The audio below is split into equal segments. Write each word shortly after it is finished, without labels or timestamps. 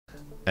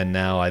And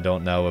now I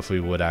don't know if we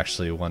would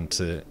actually want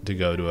to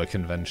go to a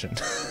convention.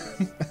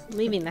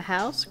 Leaving the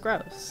house?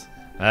 Gross.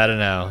 I don't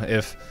know.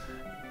 If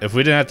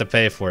we didn't have to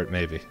pay for it,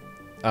 maybe.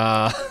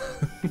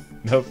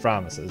 No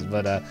promises,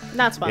 but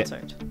not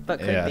sponsored, but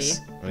could yes.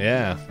 be.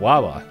 Yeah,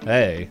 Wawa.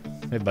 Hey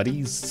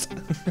buddies.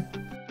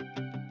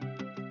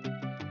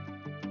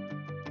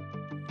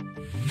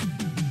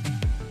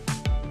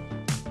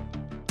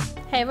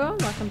 Hey everyone,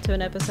 welcome to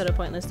an episode of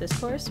Pointless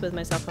Discourse with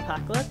myself,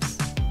 Hoppocalypse.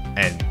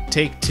 And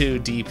take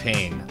 2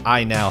 S2e8.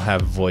 I now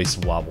have voice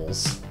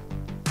wobbles.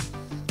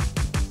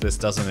 This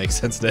doesn't make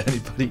sense to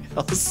anybody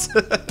else.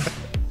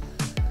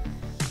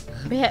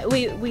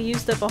 We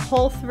used up a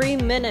whole 3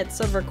 minutes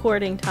of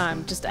recording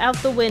time just out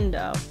the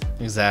window.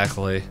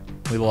 Exactly.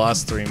 We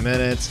lost 3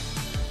 minutes.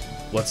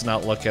 Let's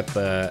not look at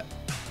the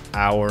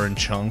hour and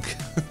chunk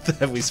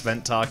that we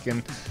spent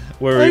talking.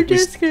 I'm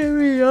just gonna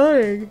be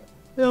yawning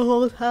the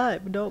whole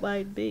time. Don't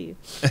mind me.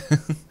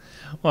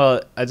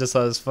 Well, I just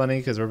thought it was funny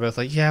because we're both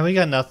like, yeah, we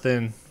got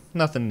nothing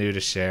new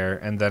to share.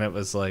 And then it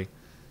was like,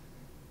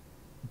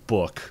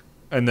 book.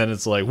 And then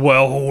it's like,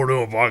 well, hold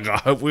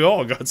up, we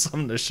all got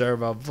something to share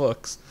about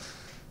books.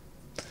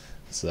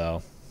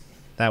 So,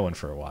 that went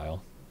for a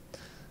while.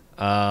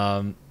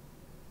 That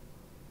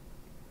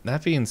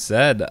being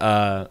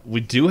said,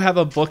 we do have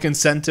a book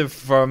incentive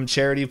from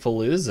Charity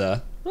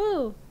Palooza.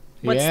 Woo!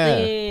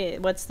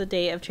 What's the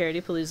date of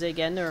Charity Palooza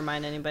again, to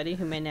remind anybody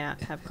who may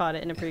not have caught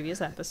it in a previous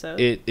episode?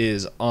 It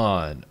is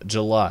on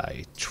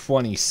July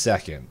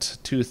 22nd,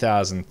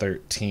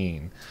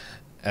 2013.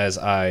 As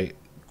I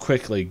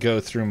quickly go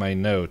through my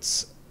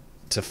notes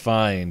to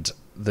find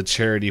the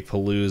Charity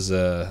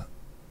Palooza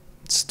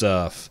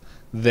stuff.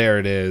 There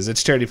it is.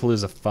 It's Charity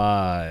Palooza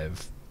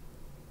 5.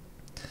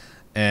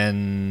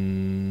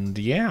 And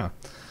yeah.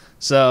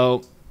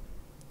 So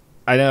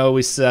I know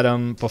we said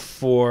them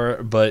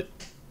before, but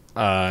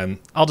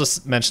I'll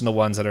just mention the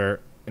ones that are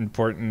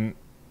important.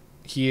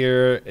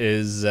 Here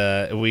is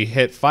we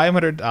hit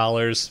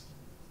 $500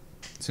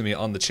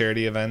 on the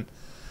charity event.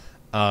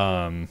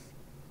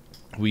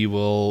 We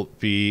will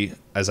be,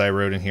 as I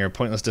wrote in here,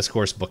 Pointless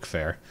Discourse Book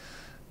Fair,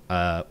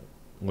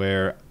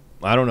 where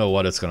I don't know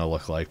what it's going to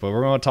look like, but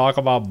we're going to talk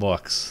about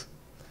books.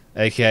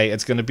 AKA,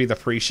 it's going to be the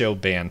pre-show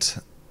band.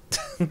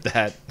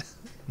 That,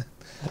 I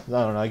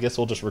don't know, I guess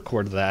we'll just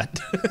record that.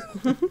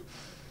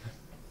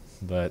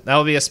 But that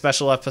will be a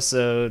special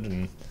episode,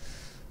 and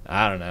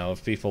I don't know,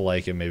 if people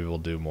like it, maybe we'll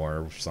do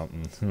more or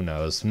something. Who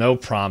knows? No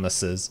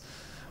promises.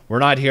 We're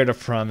not here to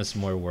promise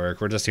more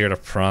work. We're just here to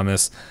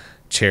promise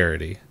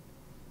charity.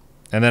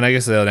 And then I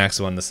guess the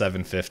next one, the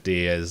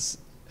 750, is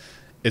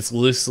it's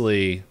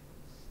loosely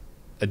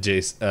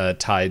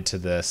tied to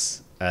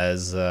this,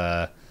 as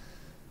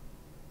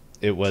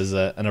it was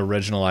an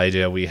original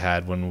idea we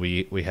had when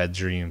we had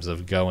dreams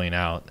of going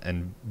out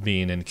and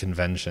being in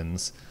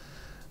conventions.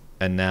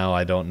 And now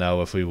I don't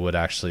know if we would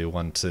actually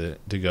want to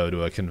go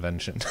to a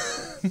convention.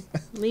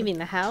 Leaving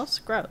the house?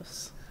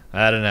 Gross.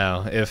 I don't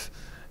know. If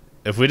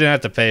we didn't have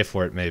to pay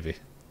for it, maybe.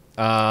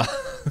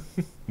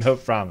 No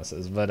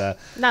promises, but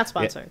not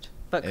sponsored,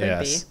 but could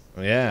be.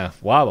 Yeah,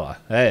 Wawa.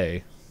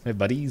 Hey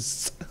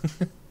buddies.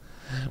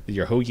 With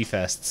your hoagie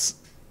fests.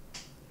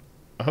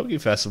 A hoagie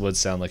fest would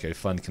sound like a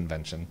fun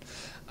convention.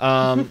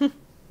 But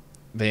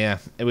yeah,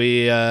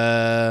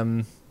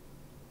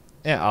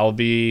 I'll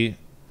be,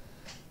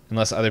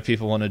 unless other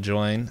people want to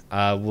join,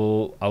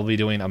 I'll be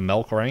doing a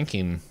milk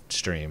ranking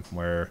stream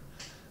where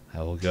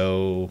I will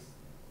go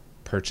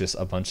purchase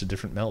a bunch of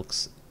different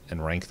milks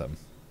and rank them.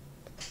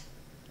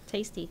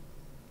 Tasty.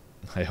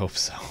 I hope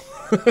so.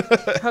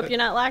 Hope you're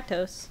not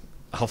lactose.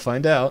 I'll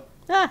find out.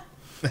 Ah.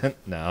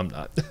 No, I'm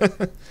not.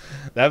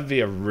 That would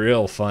be a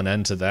real fun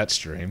end to that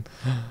stream.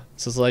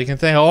 It's just like,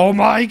 oh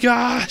my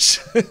gosh!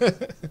 But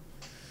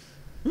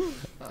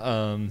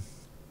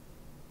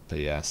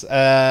yes,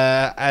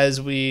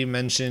 as we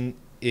mentioned,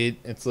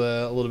 it's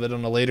a little bit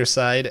on the later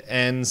side,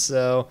 and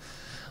so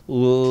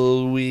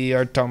we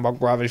are talking about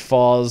Gravity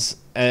Falls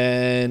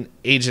and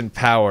Agent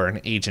Power and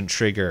Agent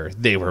Trigger.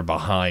 They were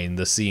behind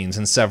the scenes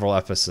in several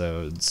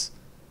episodes.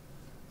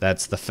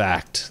 That's the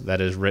fact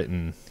that is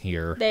written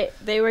here.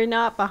 They were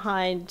not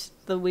behind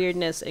the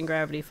weirdness in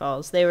Gravity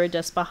Falls. They were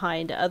just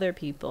behind other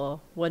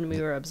people when we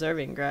were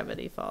observing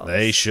Gravity Falls.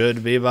 They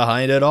should be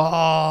behind it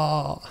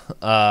all.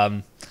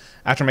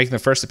 After making their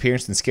first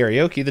appearance in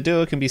Karaoke, the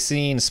duo can be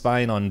seen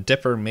spying on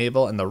Dipper,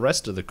 Mabel, and the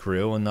rest of the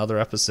crew in other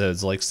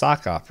episodes like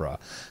Sock Opera,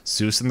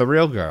 Seuss and the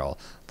Real Girl,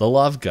 The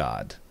Love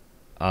God.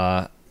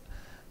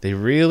 They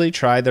really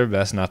tried their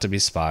best not to be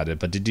spotted,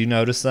 but did you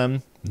notice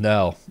them?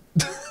 No.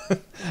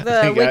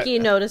 The wiki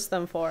noticed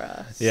them for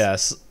us.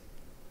 Yes.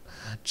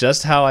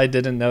 Just how I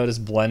didn't notice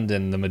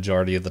Blendin the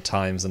majority of the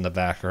times in the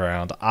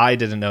background, I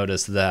didn't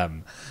notice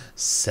them.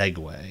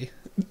 Segue.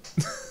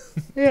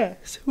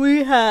 Yes.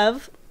 We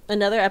have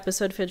another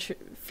episode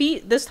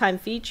this time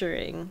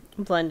featuring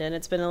Blendin.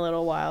 It's been a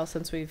little while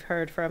since we've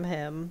heard from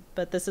him,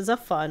 but this is a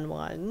fun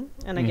one.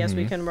 And I guess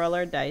we can roll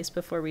our dice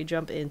before we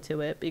jump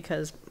into it,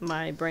 because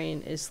my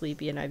brain is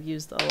sleepy and I've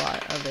used a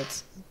lot of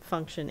its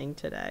functioning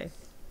today.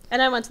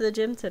 And I went to the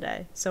gym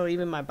today, so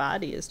even my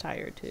body is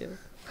tired too.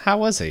 How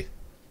was he?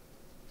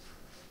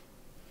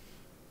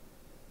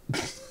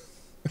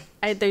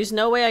 There's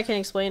no way I can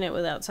explain it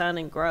without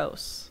sounding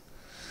gross.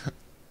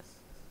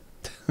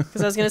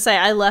 Because I was going to say,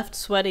 I left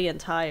sweaty and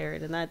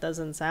tired, and that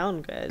doesn't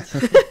sound good.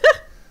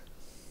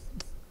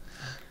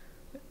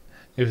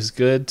 It was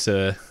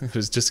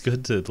just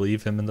good to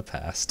leave him in the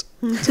past.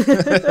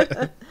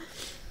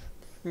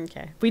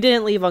 Okay. We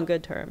didn't leave on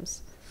good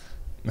terms.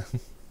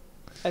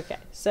 Okay,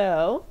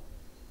 so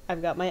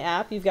I've got my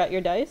app. You've got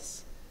your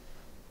dice.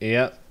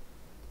 Yep.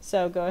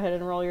 So go ahead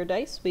and roll your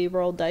dice. We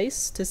roll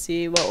dice to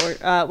see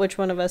which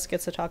one of us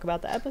gets to talk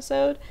about the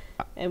episode.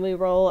 And we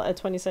roll a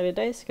 20-sided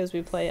dice because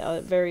we play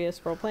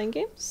various role-playing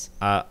games.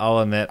 I'll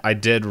admit, I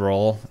did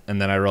roll,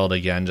 and then I rolled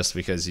again just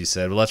because you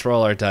said, well, let's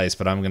roll our dice,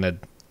 but I'm going to,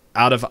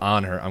 out of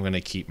honor, I'm going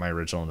to keep my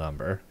original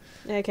number.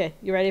 Okay,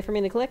 you ready for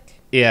me to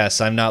click?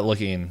 Yes, I'm not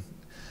looking.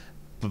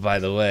 But by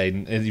the way,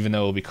 even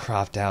though it will be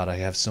cropped out, I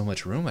have so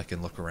much room I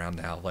can look around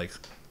now. Like,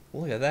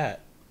 look at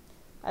that.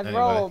 I've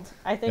rolled.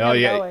 I think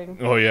going.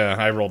 Oh, yeah,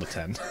 I rolled a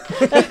 10.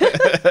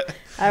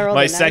 I rolled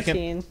a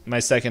 19. My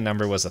second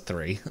number was a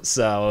 3.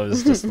 So it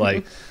was just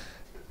like,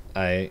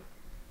 yeah.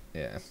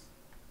 All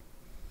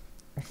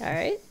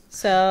right.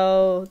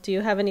 So do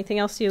you have anything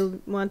else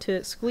you want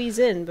to squeeze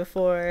in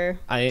before?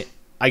 I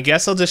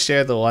guess I'll just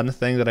share the one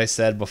thing that I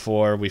said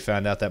before we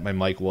found out that my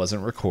mic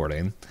wasn't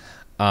recording.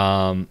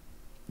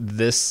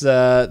 This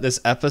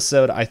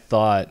episode I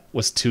thought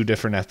was 2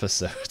 different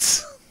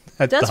episods.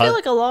 It does feel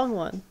like a long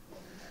one.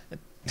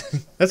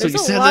 That's what you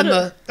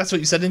said that's what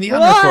you said in the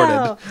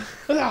unrecorded.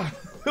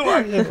 Who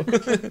are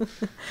you?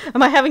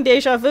 Am I having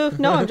deja vu?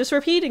 No, I'm just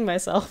repeating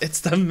myself.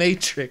 It's the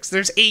Matrix.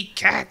 There's 8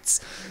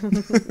 cats.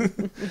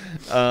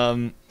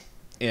 Yeah,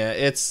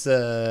 it's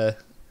I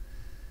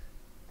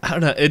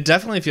don't know. It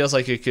definitely feels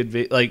like it could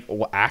be like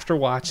after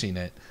watching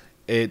it,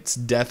 it's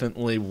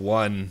definitely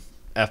one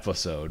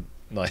episode.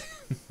 Like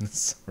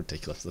it's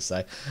ridiculous to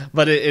say,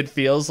 but it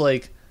feels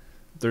like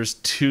there's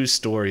 2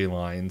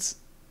 storylines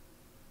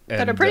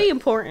that are pretty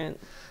important.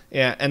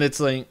 Yeah, and it's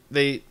like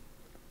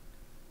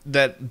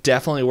that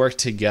definitely work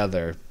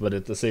together, but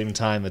at the same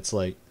time, it's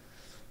like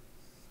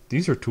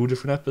these are 2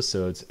 different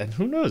episodes, and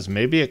who knows?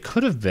 Maybe it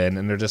could have been,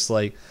 and they're just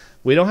like,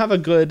 we don't have a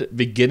good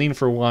beginning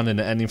for one and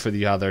an ending for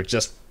the other.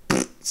 Just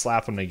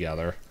slap them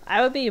together.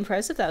 I would be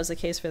impressed if that was the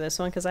case for this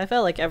one because I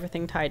felt like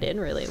everything tied in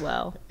really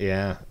well.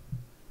 Yeah.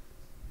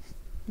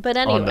 But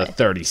anyway. On the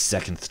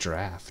 32nd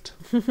draft.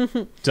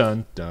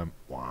 Dun dun.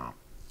 Wow.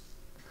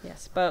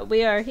 Yes, but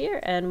we are here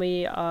and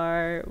we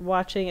are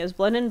watching as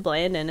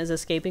Blendin is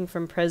escaping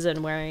from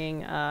prison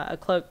wearing a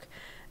cloak,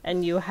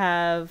 and you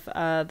have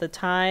the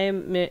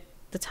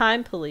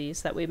time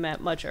police that we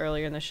met much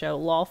earlier in the show,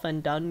 Lolf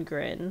and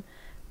Dungren.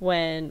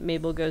 When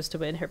Mabel goes to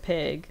win her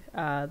pig,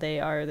 they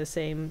are the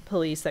same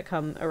police that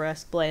come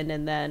arrest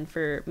Blendin then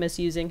for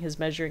misusing his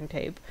measuring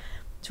tape,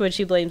 to which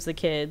he blames the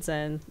kids,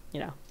 and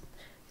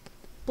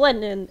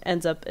Blendin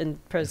ends up in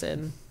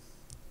prison.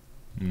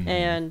 Mm-hmm.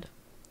 And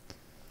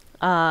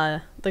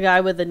the guy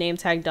with the name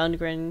tag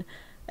Dungren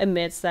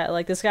admits that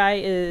like this guy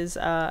is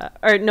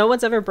or no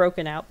one's ever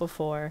broken out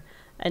before,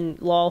 and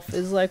Lolf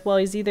is like, well,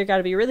 he's either got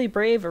to be really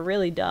brave or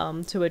really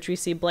dumb, to which we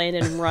see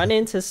Blendin run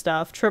into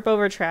stuff, trip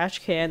over trash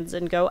cans,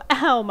 and go,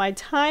 ow, my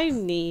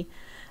time knee.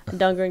 And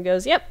Dungren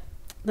goes, yep,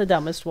 the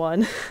dumbest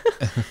one.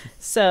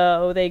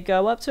 So they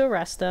go up to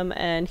arrest him,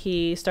 and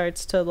he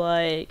starts to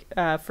like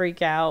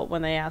freak out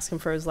when they ask him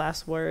for his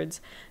last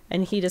words,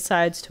 and he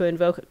decides to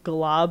invoke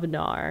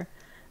Globnar,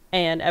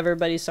 and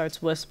everybody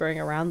starts whispering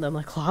around them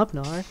like,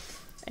 Globnar,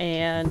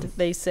 and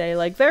they say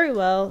like, very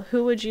well,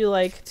 who would you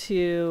like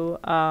to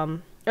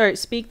or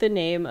speak the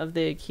name of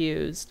the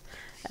accused?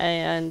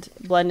 And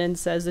Blendin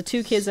says, the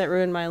 2 kids that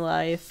ruined my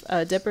life,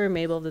 Dipper and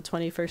Mabel of the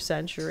 21st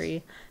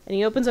century. And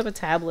he opens up a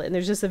tablet, and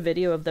there's just a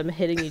video of them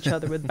hitting each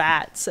other with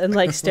bats and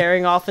like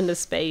staring off into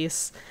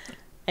space.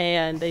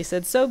 And they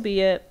said, so be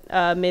it.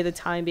 May the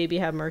time baby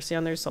have mercy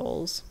on their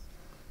souls.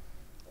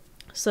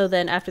 So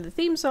then after the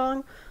theme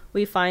song,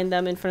 we find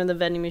them in front of the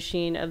vending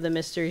machine of the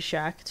Mystery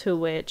Shack, to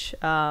which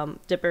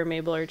Dipper and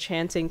Mabel are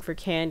chanting for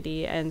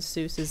candy, and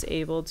s2e8 is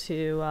able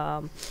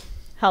to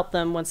help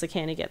them once the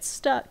candy gets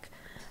stuck.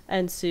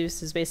 And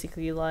s2e8 is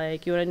basically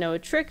like, you want to know a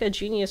trick? A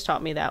genius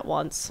taught me that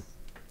once.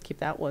 Keep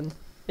that one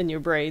in your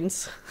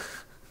brains.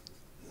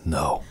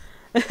 No.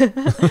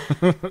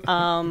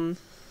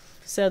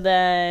 So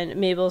then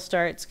Mabel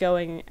starts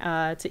going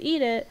to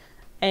eat it,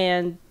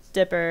 and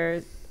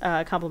Dipper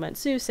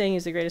compliments s2e8, saying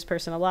he's the greatest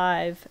person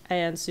alive,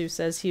 and s2e8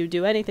 says he would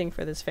do anything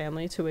for this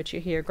family, to which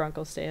you hear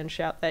Grunkle Stan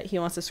shout that he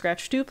wants to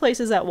scratch 2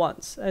 places at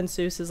once, and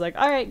s2e8 is like,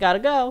 all right, gotta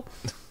go.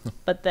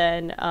 But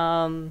then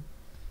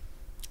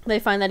they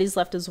find that he's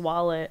left his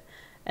wallet,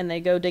 and they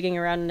go digging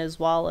around in his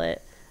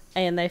wallet,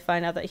 and they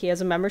find out that he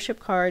has a membership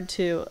card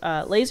to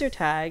laser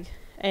tag,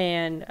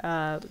 and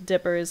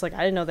Dipper is like, I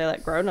didn't know they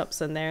let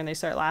grown-ups in there, and they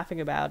start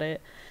laughing about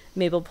it.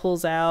 Mabel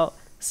pulls out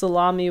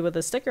salami with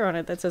a sticker on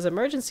it that says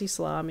emergency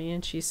salami,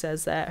 and she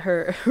says that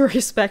her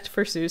respect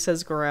for Seuss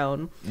has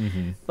grown.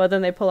 But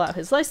then they pull out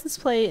his license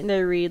plate and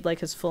they read like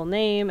his full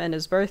name and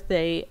his birth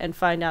date and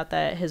find out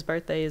that his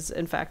birthday is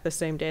in fact the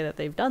same day that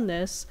they've done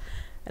this,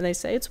 and they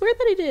say it's weird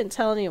that he didn't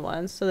tell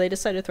anyone, so they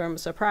decide to throw him a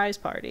surprise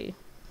party.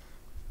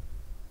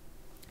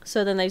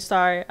 So then they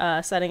start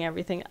setting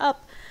everything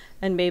up,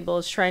 and Mabel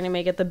is trying to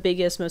make it the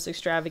biggest, most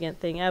extravagant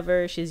thing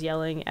ever. She's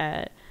yelling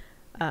at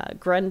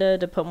Grenda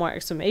to put more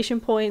exclamation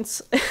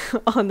points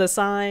on the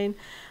sign,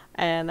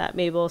 and that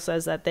Mabel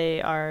says that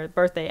they are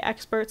birthday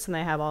experts and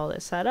they have all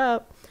this set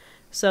up.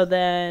 So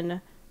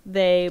then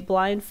they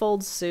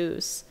blindfold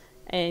Seuss,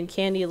 and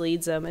Candy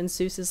leads them, and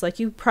Seuss is like,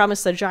 you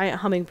promised a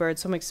giant hummingbird,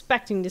 so I'm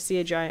expecting to see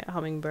a giant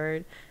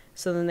hummingbird.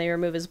 So then they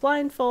remove his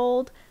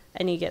blindfold,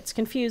 and he gets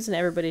confused, and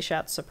everybody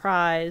shouts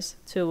surprise,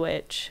 to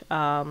which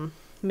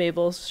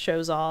Mabel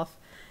shows off.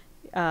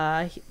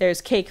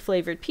 There's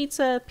cake-flavored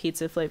pizza,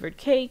 pizza-flavored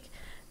cake,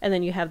 and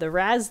then you have the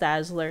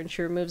Razzdazzler, and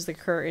she removes the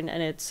curtain,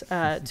 and it's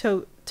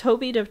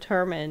Toby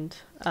Determined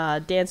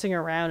dancing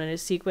around in a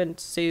sequined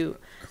suit,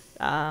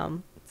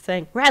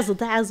 saying,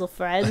 razzle-dazzle,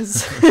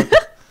 friends.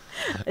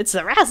 It's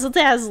the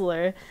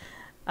Razzle-Dazzler.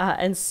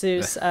 And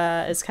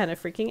Seuss is kind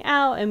of freaking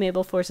out, and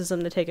Mabel forces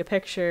him to take a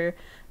picture.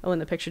 And when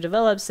the picture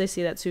develops, they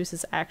see that Seuss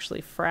is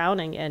actually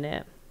frowning in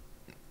it.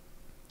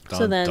 Dun,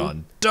 so then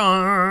dun,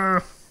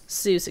 dun.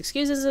 Seuss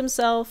excuses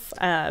himself,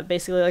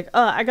 basically like,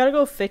 oh, I gotta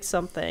go fix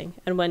something.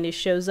 And Wendy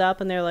shows up,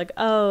 and they're like,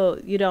 oh,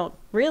 you don't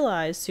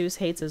realize Seuss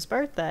hates his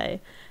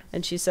birthday.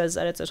 And she says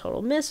that it's a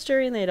total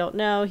mystery, and they don't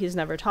know. He's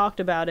never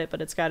talked about it,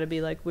 but it's got to be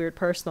like weird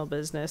personal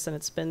business, and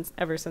it's been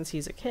ever since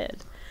he's a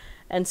kid.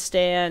 And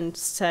Stan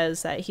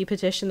says that he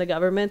petitioned the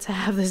government to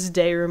have this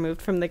day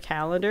removed from the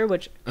calendar,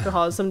 which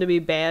caused him to be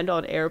banned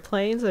on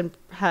airplanes, and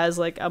has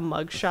like a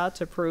mugshot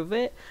to prove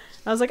it.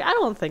 I was like, I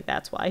don't think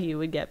that's why he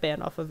would get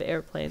banned off of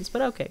airplanes,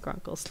 but okay,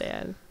 Grunkle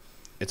Stan.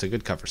 It's a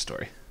good cover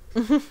story.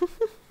 But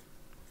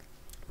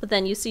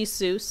then you see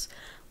Seuss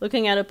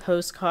looking at a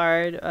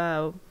postcard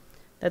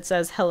that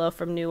says hello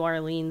from New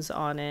Orleans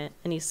on it,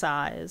 and he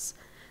sighs.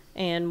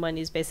 And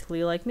Wendy's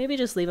basically like, maybe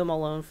just leave him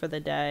alone for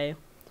the day.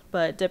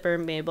 But Dipper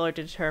and Mabel are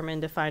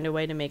determined to find a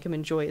way to make him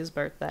enjoy his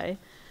birthday,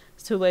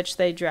 to which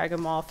they drag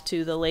him off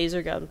to the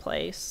laser gun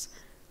place.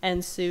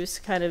 And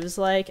Seuss kind of is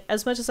like,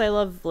 as much as I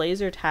love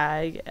laser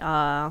tag,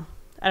 I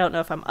don't know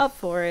if I'm up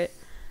for it.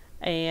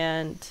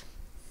 And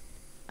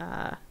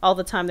all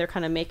the time they're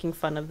kind of making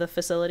fun of the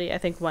facility. I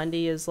think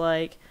Wendy is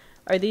like,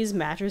 are these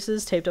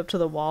mattresses taped up to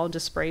the wall and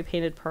just spray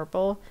painted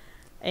purple?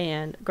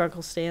 And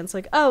Grunkle Stan's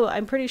like, oh,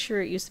 I'm pretty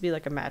sure it used to be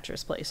like a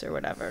mattress place or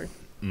whatever.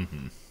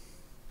 Mm-hmm.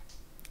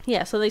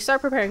 Yeah, so they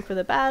start preparing for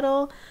the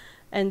battle,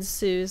 and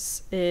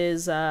Seuss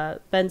is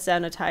bends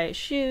down to tie his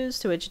shoes,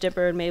 to which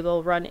Dipper and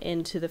Mabel run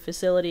into the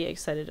facility,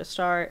 excited to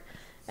start.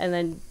 And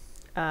then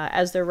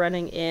as they're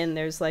running in,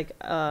 there's like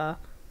a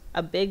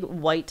big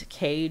white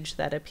cage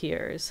that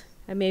appears.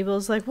 And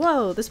Mabel's like,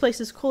 whoa, this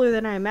place is cooler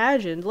than I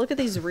imagined. Look at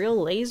these real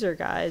laser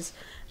guys.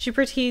 She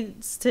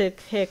proceeds to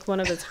kick one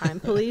of the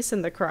time police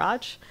in the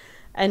crotch.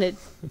 And it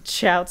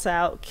shouts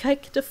out,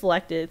 kick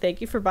deflected. Thank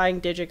you for buying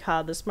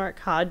Digicod, the smart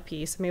cod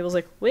piece. And Mabel's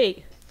like,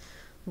 wait,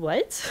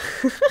 what?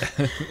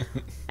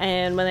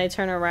 And when they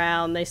turn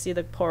around, they see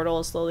the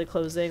portal slowly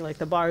closing, like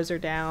the bars are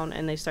down,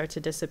 and they start to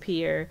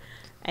disappear.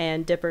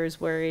 And Dipper's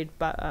worried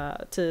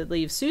to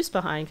leave Seuss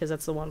behind, because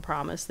that's the one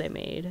promise they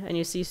made. And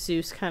you see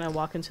Seuss kind of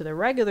walk into the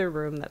regular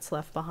room that's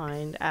left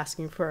behind,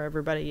 asking for where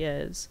everybody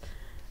is.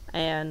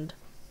 And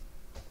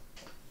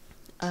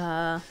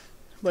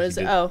what is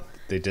it? Oh,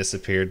 they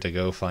disappeared to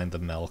go find the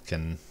milk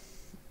and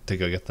to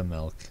go get the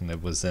milk, and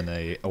it was in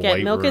a get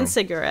white milk room. And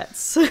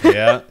cigarettes.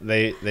 Yeah,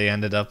 they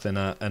ended up in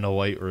a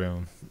white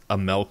room, a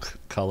milk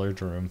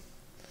colored room.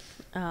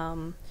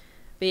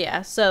 But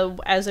yeah, so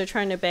as they're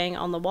trying to bang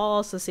on the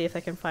walls to see if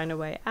they can find a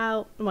way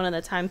out, one of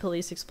the time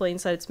police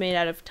explains that it's made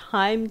out of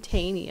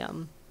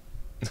timetanium.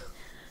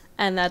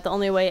 And that the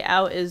only way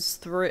out is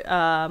through,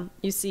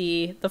 you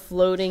see the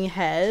floating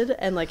head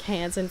and like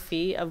hands and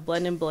feet of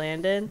Blendin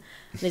Blandin.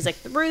 And he's like,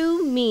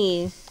 through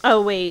me. Oh,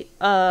 wait.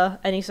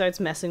 And he starts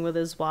messing with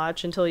his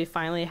watch until he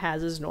finally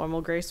has his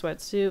normal gray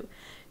sweatsuit.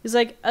 He's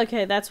like,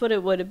 okay, that's what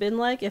it would have been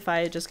like if I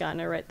had just gotten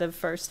it right the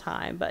first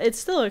time. But it's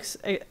still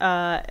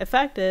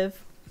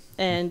effective.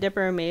 And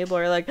Dipper and Mabel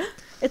are like,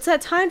 it's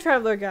that time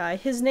traveler guy.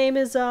 His name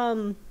is,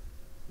 Blendin?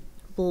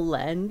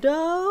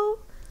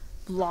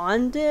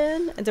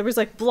 And Dipper's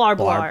like, blar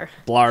blar.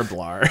 Blar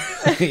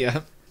blar.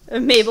 Yeah.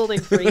 And Mabel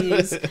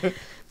agrees.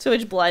 To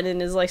which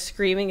Blendin is like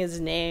screaming his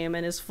name,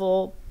 and his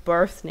full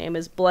birth name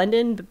is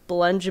Blendin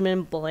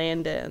Benjamin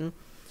Blandin.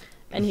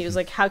 And he was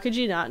like, how could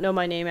you not know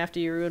my name after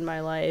you ruined my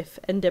life?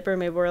 And Dipper and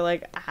Mabel were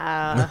like,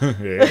 ah.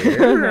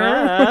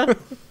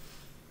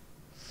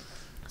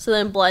 So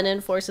then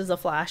Blendin forces a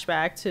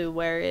flashback to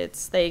where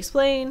they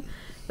explain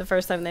the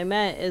first time they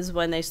met is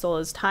when they stole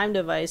his time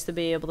device to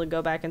be able to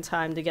go back in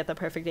time to get the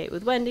perfect date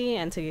with Wendy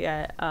and to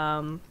get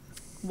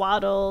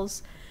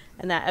Waddles.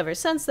 And that ever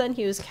since then,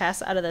 he was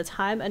cast out of the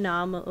time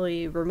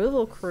anomaly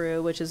removal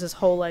crew, which is his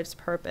whole life's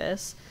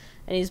purpose.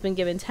 and he's been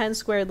given 10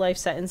 squared life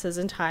sentences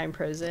in time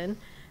prison,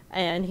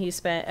 and he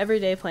spent every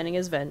day planning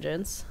his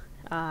vengeance.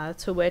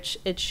 To which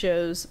it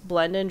shows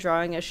Blendin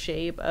drawing a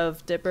shape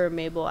of Dipper and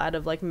Mabel out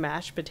of like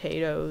mashed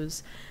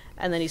potatoes,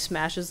 and then he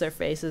smashes their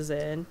faces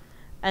in,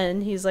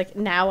 and he's like,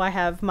 now I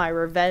have my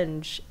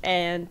revenge.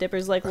 And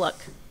Dipper's like, look,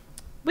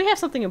 we have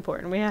something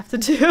important we have to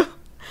do.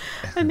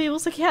 And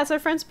Mabel's like, yeah, it's our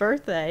friend's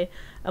birthday.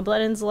 And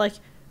Blendin's like,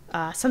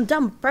 some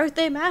dumb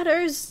birthday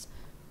matters.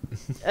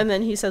 And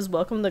then he says,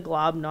 welcome to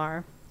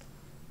Globnar.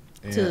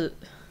 To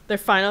their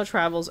final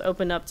travels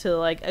open up to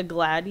like a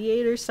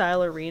gladiator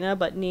style arena,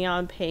 but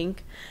neon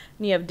pink,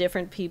 and you have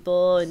different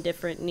people and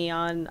different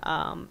neon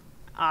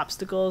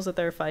obstacles that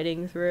they're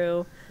fighting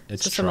through.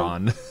 It's so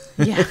Tron.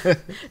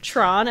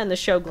 Tron and the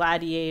show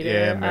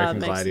Gladiator American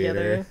mixed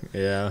Gladiator.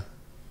 Together.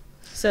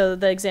 So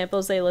the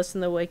examples they list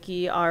in the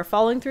wiki are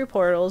falling through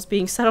portals,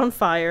 being set on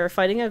fire,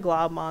 fighting a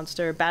glob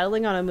monster,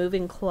 battling on a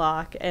moving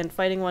clock, and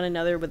fighting one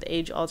another with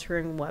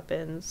age-altering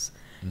weapons.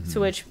 To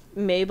which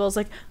Mabel's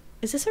like,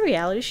 is this a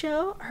reality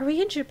show? Are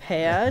we in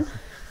Japan?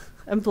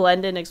 And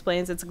Blendin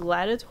explains it's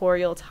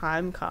gladiatorial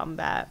time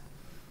combat.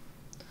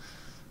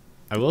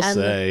 I will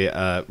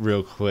say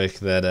real quick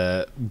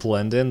that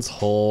Blendin's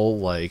whole,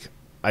 like,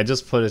 I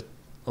just put it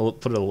a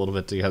little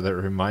bit together.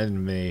 It reminded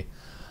me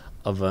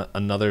of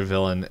another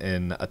villain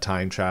in a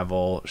time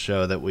travel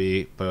show that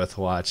we both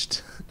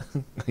watched,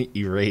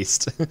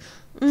 Erased.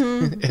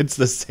 It's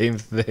the same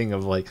thing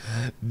of like,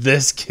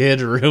 this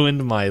kid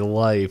ruined my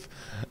life,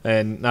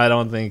 and I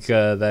don't think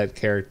that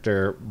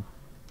character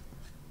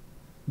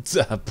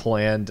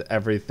planned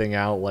everything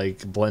out like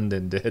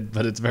Blendin did,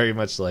 but it's very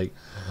much like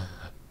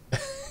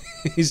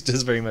he's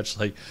just very much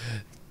like,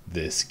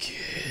 this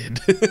kid.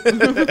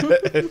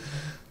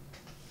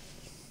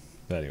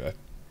 Anyway.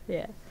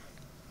 Yeah.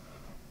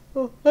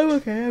 Oh, I'm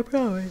okay, I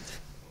promise.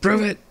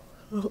 Prove it.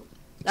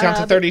 Count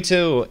to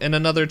 32 and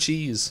another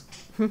cheese.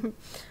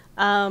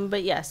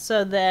 But yes,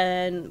 so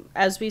then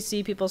as we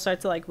see people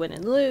start to like win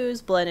and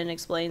lose, Blendin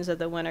explains that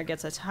the winner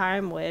gets a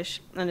time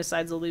wish and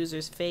decides the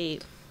loser's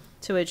fate,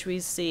 to which we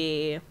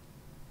see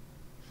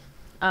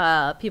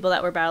people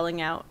that were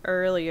battling out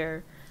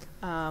earlier.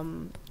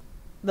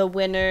 The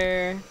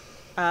winner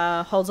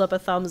holds up a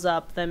thumbs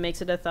up, then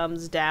makes it a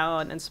thumbs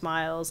down and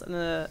smiles, and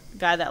the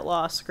guy that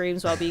lost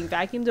screams while being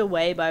vacuumed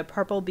away by a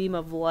purple beam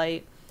of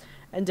light.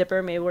 And Dipper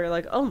and Mabel are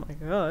like, oh my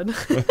god.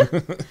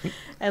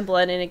 And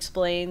Blendin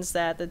explains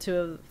that the two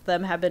of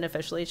them have been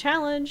officially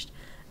challenged,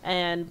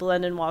 and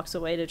Blendin walks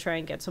away to try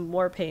and get some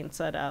more paint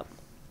set up.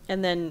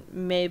 And then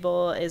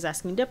Mabel is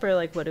asking Dipper,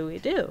 like, what do we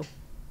do?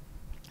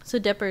 So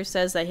Dipper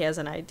says that he has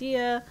an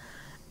idea,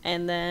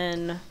 and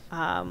then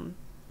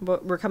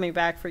we're coming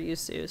back for you,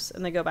 Seuss.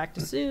 And they go back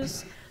to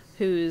Seuss,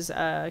 who's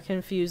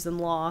confused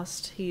and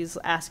lost. He's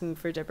asking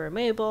for Dipper and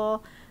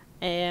Mabel,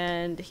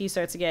 and he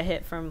starts to get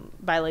hit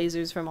by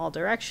lasers from all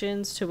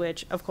directions, to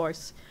which, of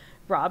course,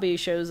 Robbie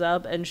shows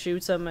up and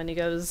shoots him, and he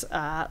goes,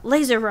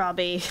 laser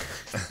Robbie!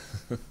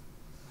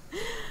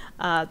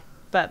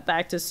 But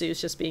back to Seuss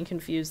just being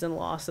confused and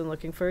lost and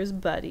looking for his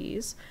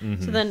buddies.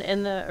 So then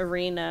in the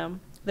arena,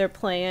 their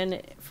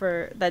plan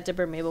that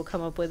Dipper and Mabel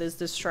come up with is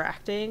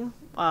distracting.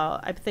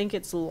 I think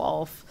it's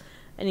Lolf.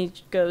 And he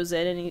goes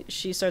in and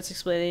she starts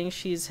explaining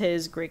she's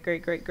his great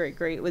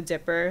with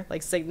Dipper,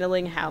 like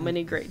signaling how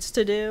many greats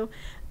to do.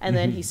 And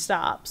then he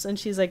stops and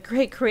she's like,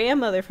 great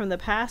grandmother from the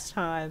past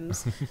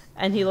times.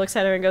 And he looks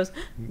at her and goes,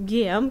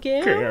 gam.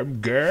 To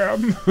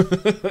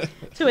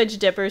which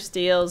Dipper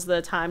steals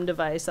the time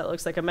device that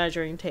looks like a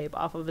measuring tape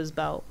off of his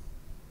belt.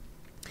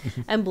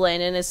 And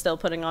Blendin is still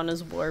putting on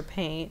his war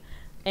paint.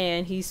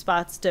 And he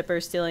spots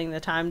Dipper stealing the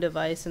time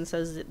device and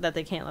says that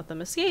they can't let them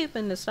escape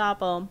and to stop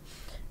them.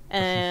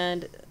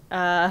 And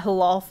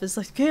Lolf is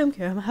like, Gam,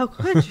 how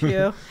could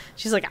you?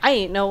 She's like, I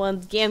ain't no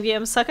one's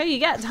Gam, sucker. You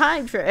got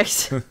time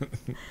tricks.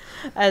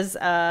 As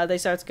they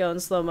start to go in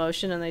slow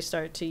motion and they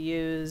start to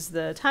use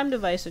the time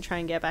device to try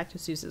and get back to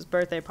Seuss's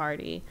birthday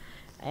party.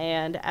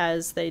 And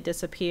as they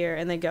disappear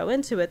and they go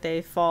into it,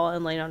 they fall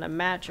and land on a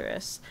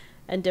mattress.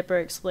 And Dipper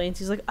explains,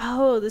 he's like,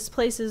 oh, this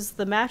place is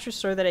the mattress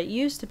store that it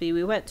used to be.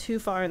 We went too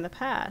far in the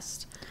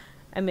past.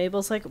 And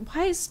Mabel's like,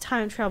 why is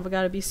time travel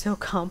gotta be so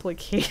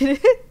complicated?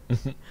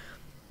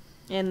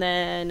 And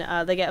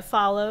then they get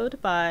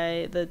followed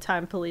by the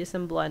time police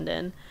in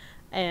Blendin,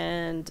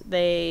 and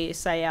they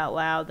say out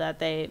loud that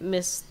they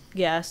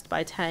misguessed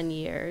by 10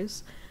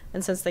 years.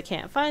 And since they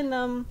can't find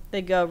them,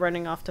 they go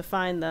running off to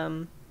find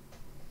them.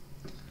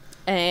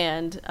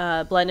 And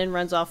Blendin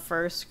runs off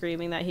first,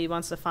 screaming that he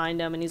wants to find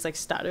them, and he's like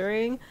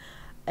stuttering.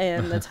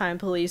 And the time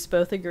police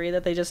both agree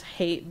that they just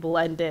hate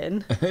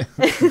Blendin.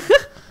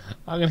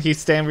 I'm gonna keep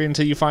stammering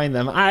until you find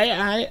them.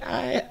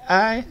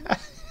 I.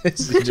 He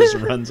just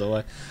runs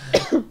away.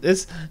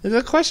 It's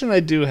a question I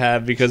do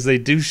have, because they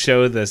do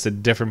show this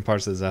in different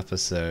parts of this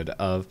episode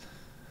of,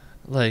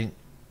 like,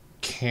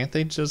 can't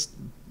they just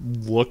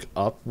look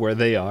up where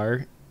they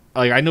are?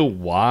 Like, I know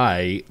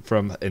why,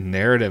 from a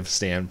narrative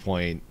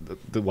standpoint,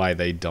 why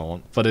they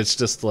don't, but it's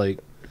just like,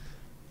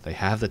 they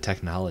have the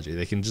technology.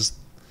 They can just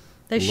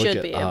They look should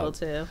it be up. able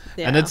to.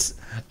 Yeah.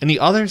 And the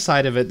other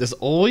side of it, this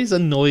always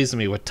annoys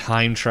me with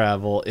time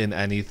travel in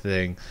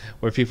anything,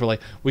 where people are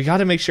like, we got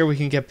to make sure we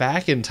can get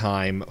back in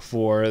time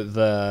for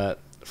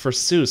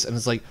Seuss, and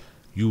it's like,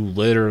 you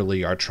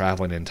literally are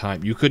traveling in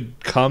time. You could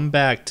come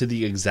back to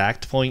the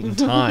exact point in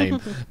time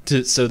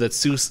so that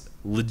Seuss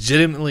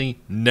legitimately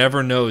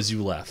never knows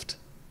you left.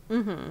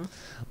 Mm-hmm.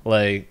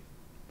 Like,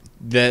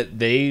 that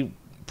they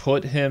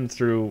put him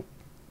through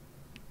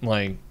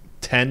like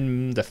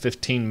 10 to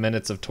 15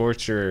 minutes of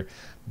torture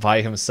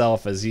by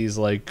himself as he's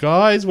like,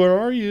 guys, where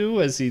are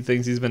you? As he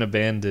thinks he's been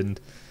abandoned.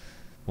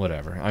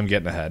 Whatever. I'm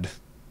getting ahead.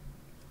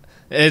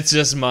 It's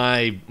just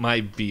my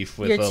beef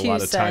with a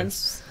lot of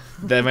times.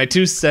 That my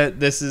 2 cents.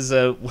 This is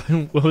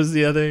what was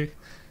the other?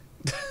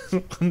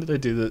 When did I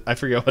do this? I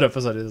forget what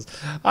episode it is.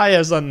 I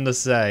have something to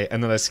say,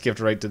 and then I skipped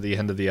right to the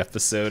end of the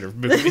episode or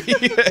movie.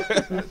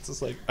 It's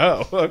just like,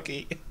 oh,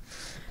 okay.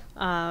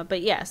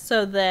 But yeah,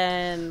 so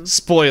then...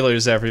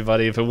 Spoilers,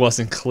 everybody, if it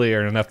wasn't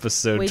clear in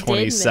episode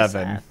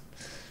 27.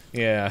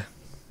 Yeah.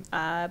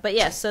 But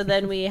yeah, so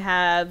then we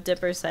have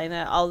Dipper saying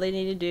that all they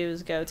need to do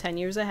is go 10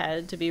 years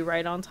ahead to be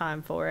right on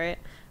time for it.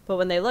 But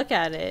when they look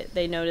at it,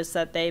 they notice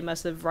that they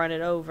must have run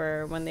it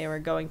over when they were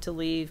going to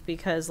leave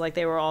because, like,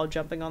 they were all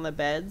jumping on the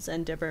beds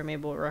and Dipper and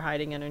Mabel were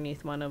hiding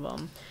underneath one of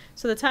them.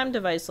 So the time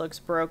device looks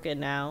broken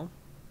now.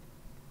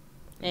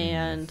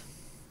 And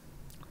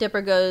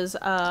Dipper goes,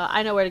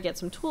 I know where to get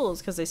some tools,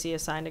 because they see a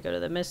sign to go to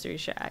the Mystery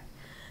Shack.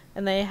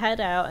 And they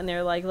head out and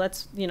they're like,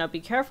 let's,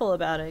 be careful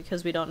about it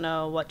because we don't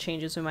know what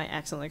changes we might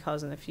accidentally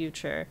cause in the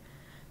future.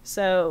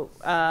 So,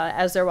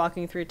 as they're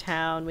walking through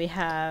town, we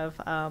have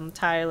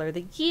Tyler,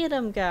 the Get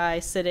 'em guy,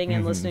 sitting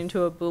and listening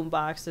to a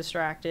boombox,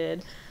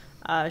 distracted.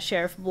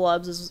 Sheriff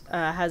Blubbs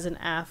has an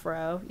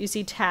afro. You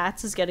see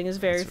Tats is getting his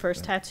very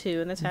first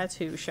tattoo in the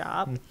tattoo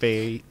shop.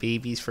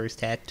 Baby's first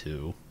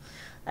tattoo.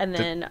 And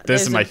then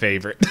this is my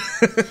favorite.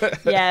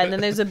 Yeah, and then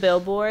there's a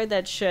billboard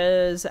that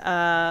shows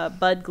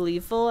Bud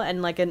Gleeful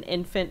and like an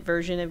infant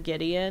version of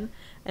Gideon.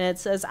 And it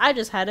says, I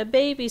just had a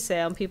baby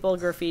sale. And people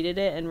graffitied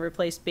it and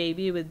replaced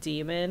baby with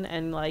demon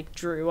and like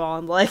drew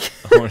on like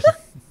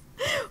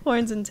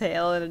horns and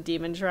tail and a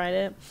demon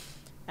trident.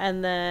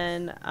 And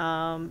then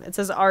it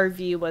says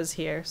RV was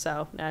here.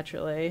 So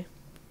naturally,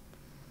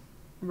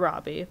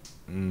 Robbie.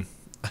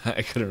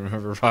 I couldn't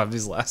remember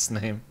Robbie's last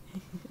name.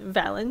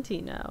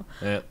 Valentino.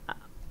 Yep.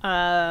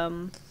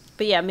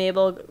 But yeah,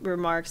 Mabel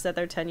remarks that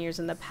they're 10 years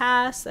in the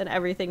past and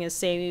everything is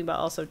samey but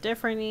also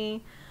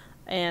different-y.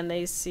 And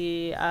they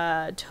see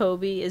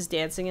Toby is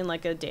dancing in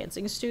like a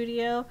dancing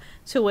studio,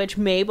 to which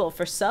Mabel,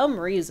 for some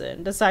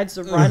reason, decides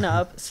to run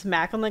up,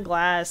 smack on the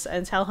glass,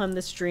 and tell him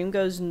this dream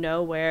goes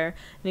nowhere.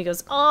 And he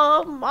goes,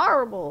 oh,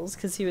 marbles,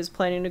 because he was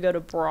planning to go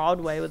to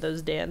Broadway with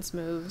those dance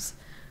moves.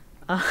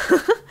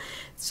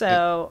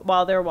 So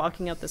while they're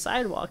walking up the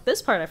sidewalk,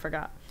 this part I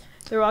forgot.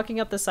 They're walking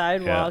up the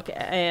sidewalk,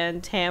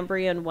 and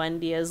Tambry and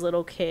Wendy, as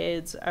little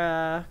kids,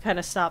 kind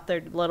of stop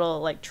their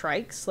little, like,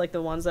 trikes, like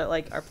the ones that,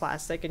 like, are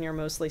plastic and you're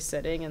mostly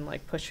sitting and,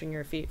 like, pushing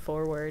your feet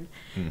forward.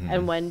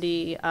 And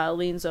Wendy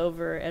leans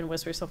over and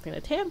whispers something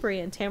to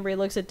Tambry, and Tambry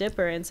looks at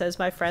Dipper and says,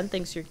 my friend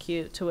thinks you're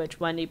cute, to which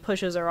Wendy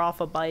pushes her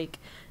off a bike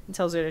and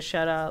tells her to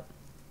shut up.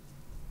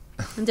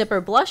 And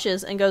Dipper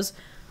blushes and goes,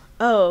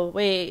 oh,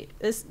 wait,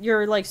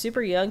 you're, like,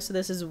 super young, so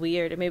this is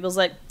weird. And Mabel's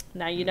like,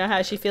 now you know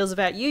how she feels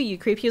about you, you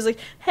creep. He was like,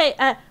 hey,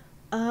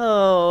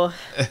 oh,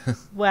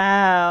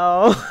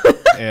 wow.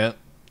 Yeah.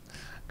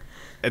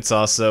 It's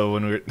also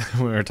when we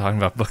were talking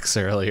about books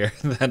earlier,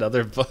 that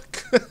other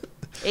book.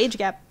 Age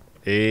gap.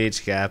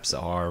 Age gaps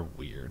are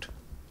weird.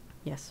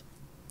 Yes.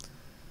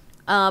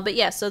 But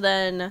yeah, so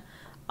then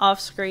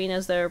off screen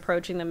as they're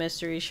approaching the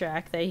Mystery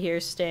Shack, they hear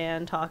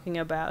Stan talking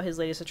about his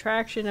latest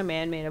attraction, a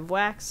man made of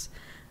wax,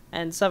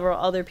 and several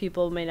other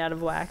people made out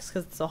of wax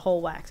because it's a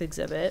whole wax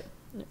exhibit.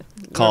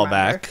 Call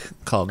back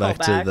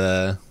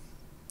to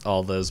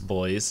all those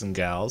boys and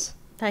gals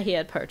that he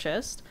had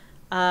purchased.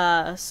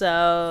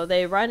 So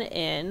they run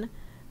in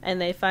and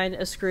they find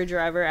a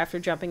screwdriver after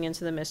jumping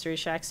into the Mystery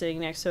Shack sitting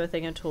next to a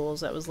thing of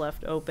tools that was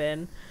left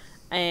open.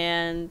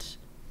 And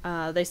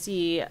they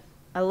see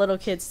a little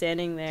kid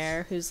standing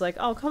there who's like,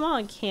 oh, come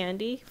on,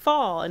 Candy,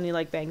 fall. And he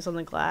like bangs on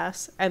the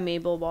glass. And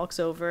Mabel walks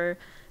over,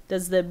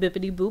 does the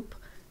bippity boop,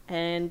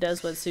 and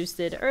does what Seuss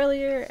did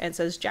earlier and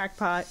says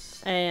jackpot,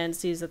 and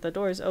sees that the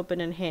door is open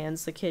and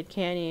hands the kid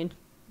candy, and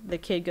the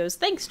kid goes,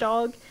 thanks,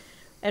 dog,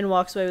 and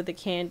walks away with the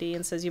candy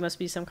and says, you must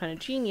be some kind of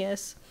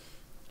genius.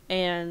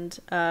 And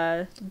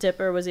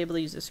Dipper was able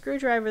to use a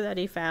screwdriver that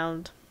he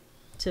found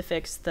to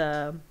fix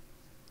the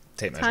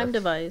time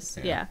device.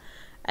 Yeah.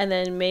 And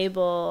then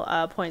Mabel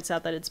points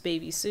out that it's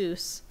baby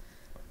Seuss,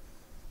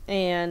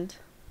 and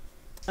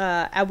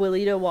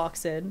Abuelita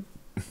walks in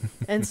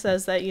and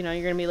says that, you're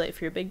going to be late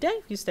for your big day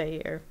if you stay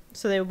here.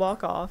 So they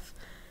walk off,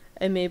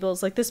 and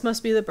Mabel's like, this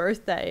must be the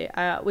birthday.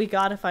 We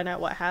got to find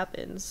out what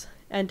happens.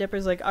 And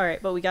Dipper's like, all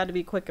right, but we got to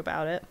be quick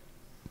about it.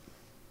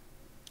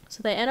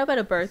 So they end up at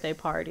a birthday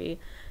party,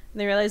 and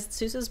they realize it's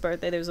Seuss's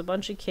birthday. There's a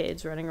bunch of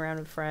kids running around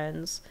with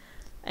friends,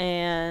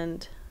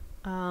 and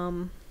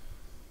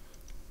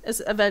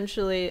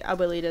eventually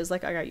Abuelita's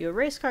like, I got you a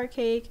race car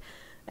cake,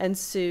 and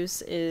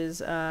Seuss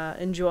is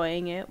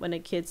enjoying it when a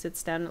kid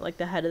sits down at like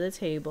the head of the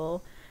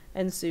table,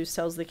 and Seuss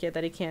tells the kid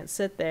that he can't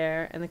sit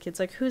there, and the kid's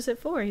like, who's it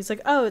for? He's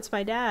like, oh, it's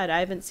my dad. I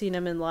haven't seen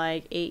him in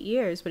like 8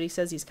 years, but he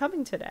says he's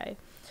coming today.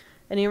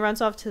 And he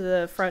runs off to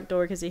the front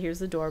door because he hears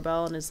the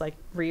doorbell and is like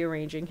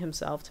rearranging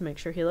himself to make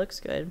sure he looks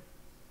good.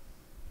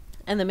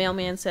 And the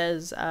mailman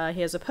says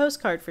he has a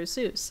postcard for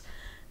Seuss.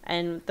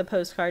 And the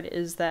postcard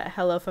is that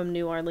Hello from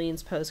New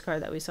Orleans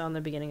postcard that we saw in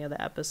the beginning of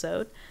the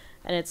episode.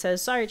 And it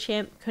says, sorry,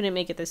 champ, couldn't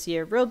make it this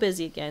year. Real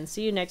busy again.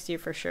 See you next year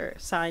for sure.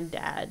 Signed,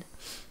 Dad.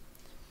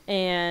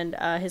 And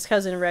his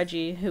cousin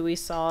Reggie, who we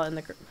saw in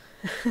the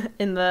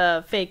in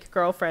the fake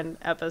girlfriend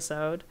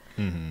episode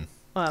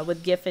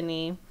with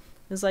Giffany,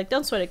 is like,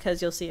 don't sweat it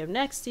because you'll see him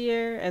next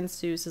year. And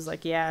Seuss is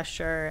like, yeah,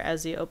 sure,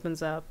 as he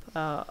opens up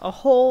a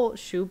whole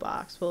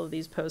shoebox full of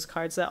these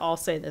postcards that all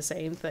say the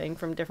same thing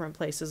from different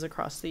places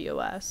across the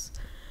U.S.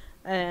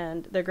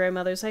 And their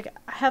grandmother's like,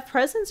 I have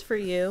presents for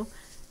you.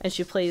 And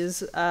she plays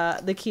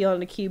the key on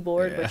the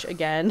keyboard, which,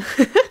 again,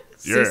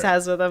 Seuss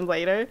has with him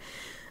later.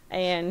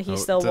 And he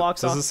still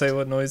walks off. Does it say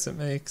what noise it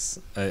makes?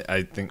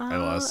 I think I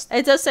lost.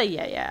 It does say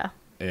yeah.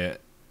 Yeah.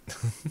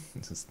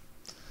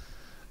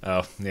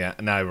 Oh, yeah.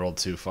 Now I rolled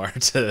too far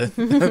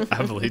to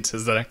I believe to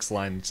the next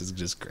line, which is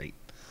just great.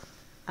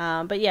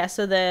 But yeah,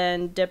 so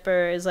then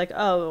Dipper is like,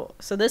 oh,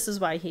 so this is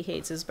why he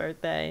hates his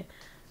birthday.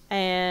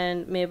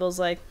 And Mabel's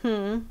like,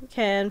 can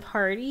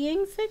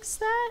partying fix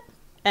that?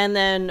 And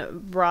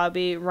then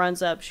Robbie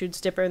runs up,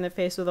 shoots Dipper in the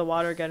face with a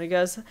water gun, and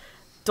goes,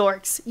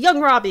 dorks, young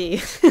Robbie.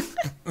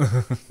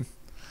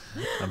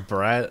 A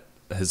brat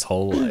his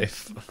whole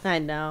life. I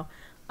know.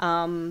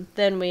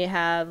 Then we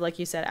have, like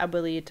you said,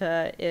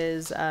 Abuelita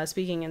is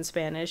speaking in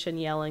Spanish and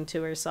yelling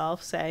to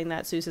herself, saying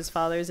that Seuss's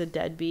father is a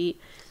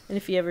deadbeat, and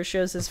if he ever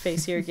shows his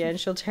face here again,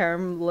 she'll tear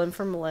him limb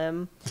from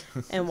limb,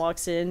 and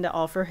walks in to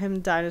offer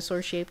him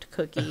dinosaur-shaped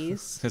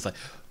cookies. He's like,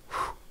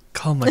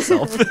 calm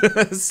myself.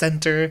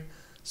 Center.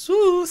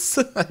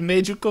 Seuss, I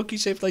made you cookie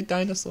shaped like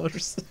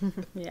dinosaurs.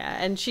 Yeah,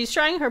 and she's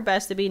trying her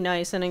best to be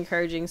nice and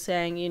encouraging,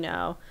 saying,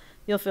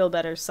 you'll feel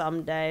better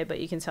someday, but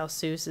you can tell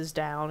Seuss is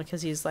down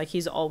because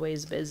he's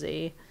always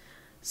busy.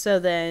 So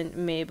then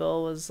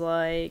Mabel was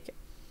like,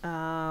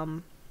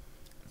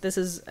 this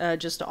is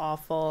just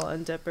awful,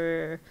 and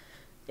Dipper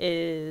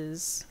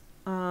is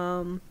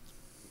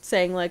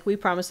saying, like, we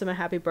promised him a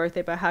happy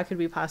birthday, but how could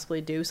we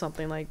possibly do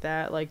something like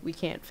that? Like, we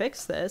can't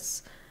fix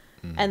this.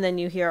 And then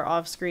you hear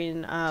off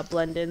screen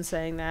Blendin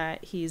saying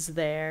that he's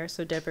there,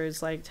 so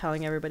Dipper's like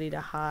telling everybody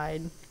to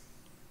hide.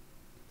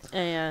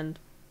 And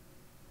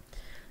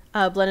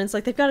Blendin's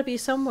like, they've got to be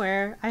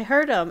somewhere. I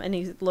heard them. And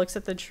he looks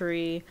at the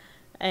tree,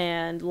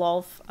 and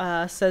Lolf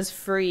says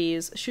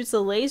freeze, shoots a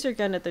laser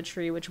gun at the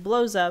tree, which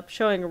blows up,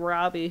 showing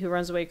Robbie, who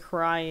runs away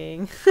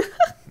crying.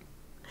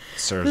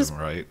 Serves him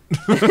right.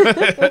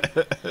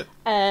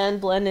 And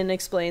Blendin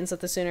explains that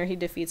the sooner he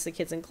defeats the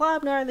kids in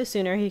Globnar, the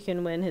sooner he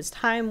can win his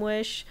time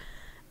wish.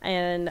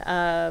 And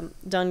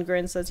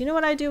Dungren says, you know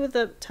what I do with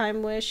the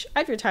time wish?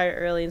 I'd retire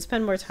early and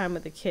spend more time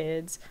with the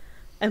kids.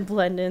 And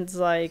Blendin's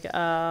like,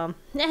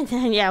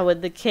 yeah,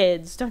 with the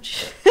kids, don't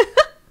you?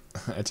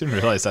 I didn't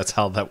realize that's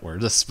how that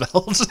word is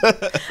spelled.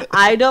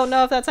 I don't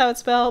know if that's how it's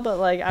spelled, but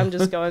like I'm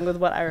just going with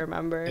what I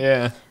remember.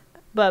 Yeah.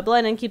 But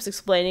Blendin keeps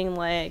explaining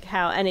like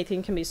how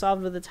anything can be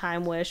solved with a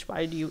time wish.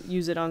 Why do you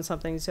use it on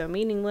something so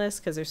meaningless?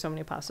 Because there's so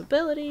many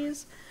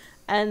possibilities.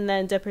 And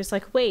then Dipper's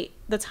like, wait,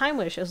 the time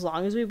wish, as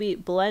long as we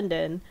beat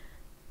Blendin.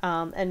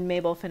 And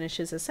Mabel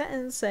finishes a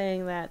sentence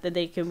saying that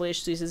they can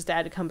wish Seuss's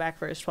dad to come back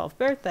for his 12th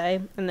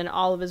birthday, and then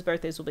all of his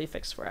birthdays will be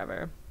fixed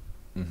forever.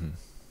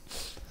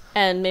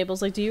 And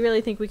Mabel's like, do you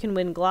really think we can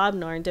win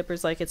Globnar? And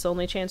Dipper's like, it's the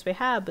only chance we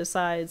have,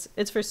 besides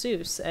it's for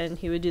Seuss, and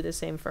he would do the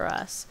same for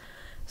us.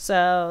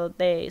 So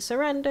they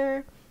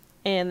surrender,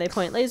 and they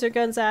point laser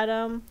guns at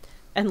him.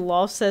 And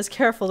Lolf says,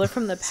 careful, they're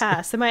from the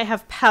past. They might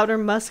have powder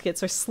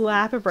muskets or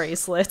slap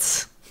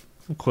bracelets.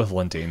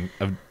 Equivalent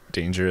of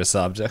dangerous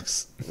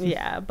objects.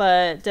 Yeah,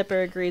 but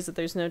Dipper agrees that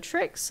there's no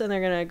tricks, and they're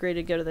going to agree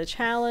to go to the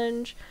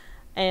challenge.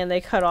 And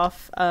they cut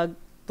off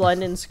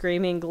Blendin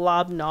screaming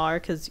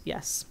Globnar, because,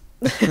 yes.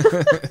 This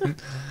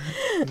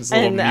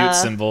little mute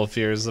symbol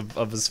appears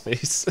of his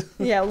face.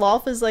 Yeah,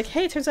 Lolf is like,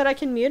 hey, turns out I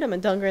can mute him.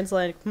 And Dungren's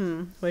like,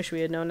 wish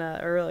we had known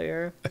that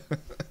earlier.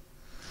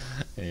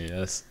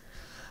 Yes.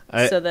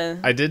 So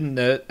then I didn't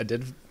know. I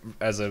did,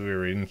 as we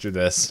were reading through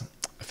this,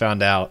 I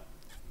found out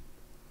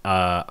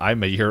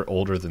I'm a year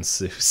older than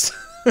Seuss.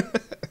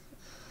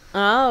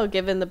 Oh,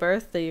 given the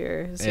birth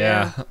years.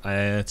 Yeah,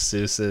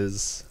 Seuss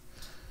is,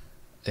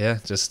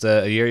 just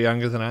a year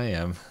younger than I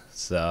am.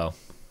 So.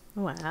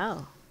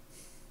 Wow.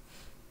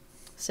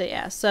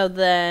 So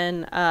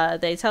then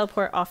they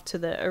teleport off to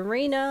the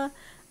arena,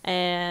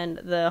 and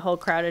the whole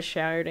crowd is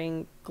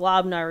shouting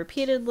Globnar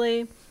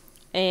repeatedly.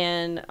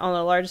 And on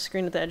the large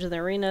screen at the edge of the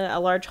arena, a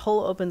large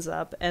hole opens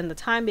up, and the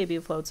Time Baby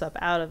floats up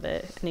out of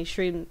it, and he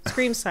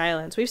screams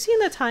silence. We've seen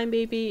the Time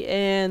Baby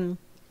in...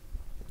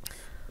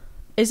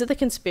 Is it the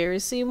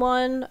conspiracy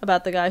one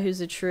about the guy who's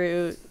a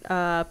true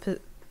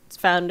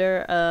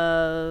founder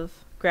of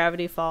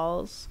Gravity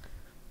Falls.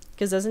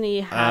 Because doesn't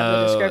he have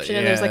the description?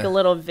 And there's like a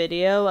little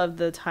video of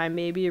the Time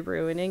Baby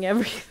ruining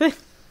everything.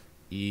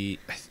 I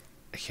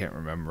can't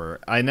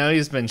remember. I know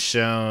he's been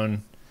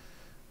shown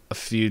a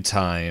few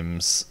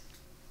times,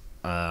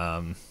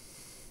 but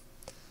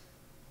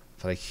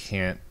I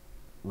can't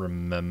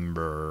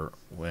remember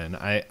when.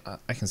 I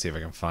can see if I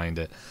can find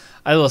it.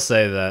 I will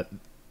say that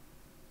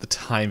the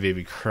Time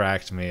Baby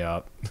cracked me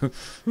up.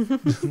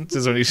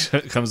 Just when he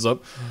comes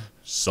up,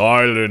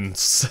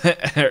 silence,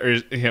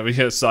 or we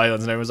hear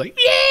silence, and everyone's like,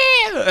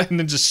 yeah, and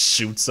then just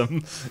shoots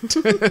him.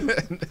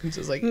 And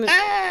just like,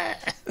 ah.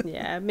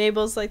 Yeah,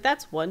 Mabel's like,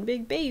 that's one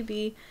big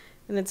baby,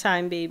 and the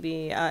Time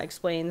Baby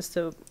explains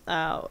to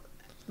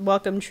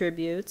welcome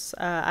tributes.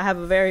 I have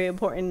a very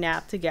important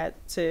nap to get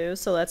to,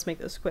 so let's make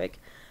this quick.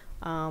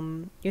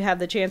 You have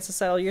the chance to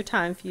settle your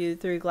time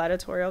feud through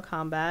gladiatorial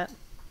combat.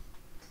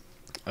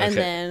 Okay. And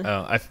then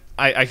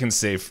I can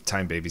save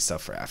Time Baby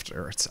stuff for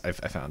afterwards. I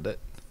found it.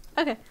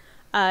 Okay.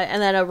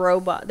 And then a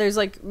robot. There's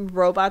like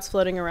robots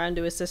floating around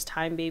to assist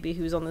Time Baby,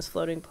 who's on this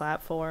floating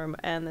platform.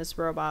 And this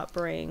robot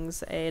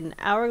brings an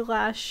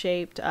hourglass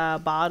shaped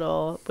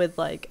bottle with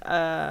like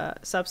a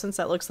substance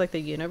that looks like the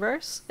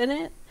universe in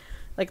it,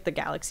 like the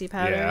galaxy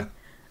pattern. Yeah.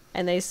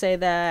 And they say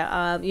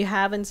that you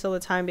have until the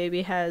Time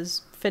Baby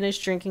has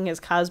finished drinking his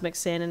cosmic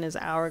sand in his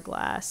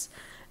hourglass.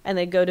 And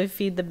they go to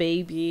feed the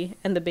baby,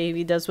 and the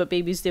baby does what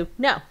babies do.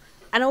 No,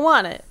 I don't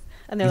want it.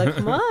 And they're like,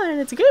 come on,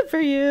 it's good for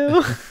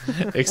you.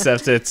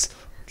 Except it's,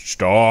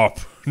 stop,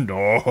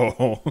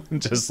 no.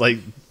 Just like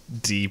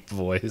deep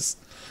voice.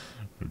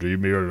 Leave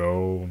me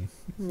alone.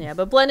 Yeah,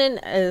 but Blendin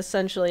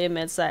essentially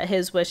admits that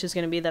his wish is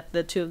going to be that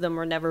the two of them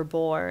were never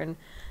born.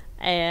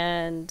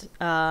 And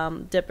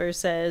Dipper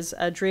says,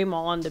 dream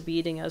on to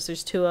beating us.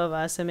 There's two of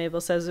us. And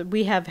Mabel says,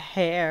 we have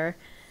hair.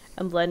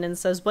 And Blendin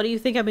says, what do you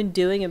think I've been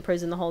doing in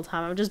prison the whole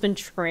time? I've just been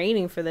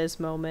training for this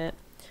moment.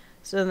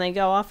 So then they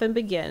go off and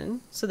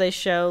begin. So they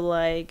show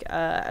like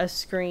a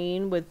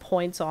screen with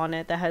points on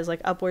it that has like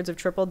upwards of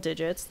triple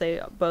digits. They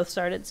both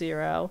start at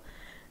 0.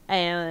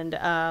 And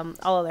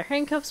all of their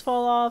handcuffs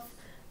fall off.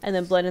 And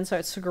then Blendin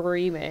starts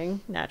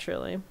screaming,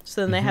 naturally.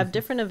 So then they have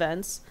different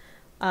events.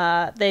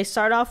 They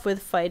start off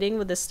with fighting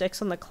with the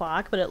sticks on the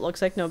clock, but it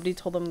looks like nobody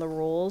told them the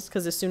rules,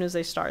 because as soon as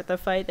they start the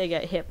fight, they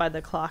get hit by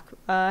the clock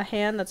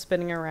hand that's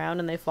spinning around,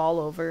 and they fall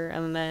over,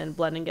 and then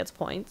Blendin gets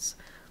points.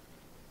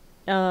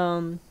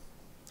 Then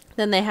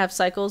they have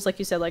cycles, like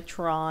you said, like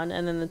Tron,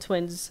 and then the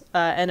twins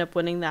end up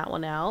winning that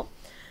one out.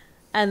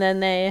 And then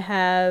they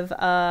have,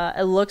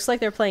 it looks like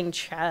they're playing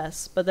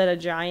chess, but then a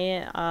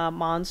giant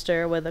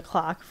monster with a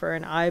clock for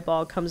an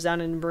eyeball comes down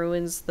and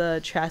ruins the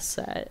chess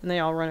set. And they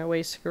all run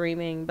away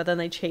screaming, but then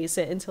they chase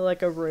it into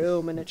like a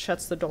room and it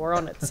shuts the door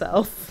on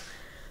itself.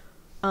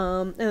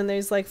 And then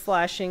there's like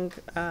flashing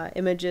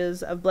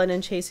images of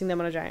Blendin chasing them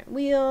on a giant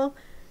wheel.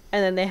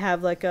 And then they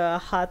have like a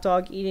hot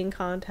dog eating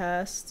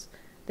contest.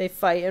 They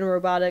fight in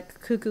robotic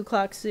cuckoo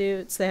clock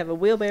suits. They have a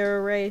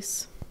wheelbarrow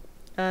race.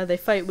 They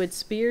fight with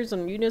spears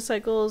on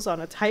unicycles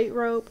on a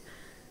tightrope.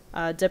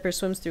 Dipper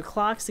swims through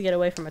clocks to get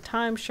away from a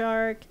time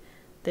shark.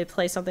 They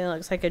play something that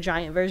looks like a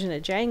giant version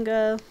of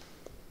Jenga.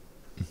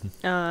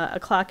 A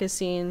clock is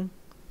seen.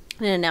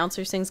 An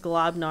announcer sings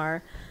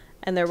Globnar.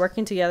 And they're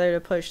working together to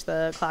push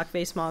the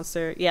clock-faced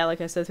monster, yeah, like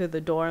I said, through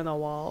the door in the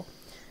wall.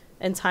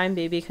 And Time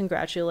Baby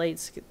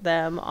congratulates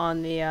them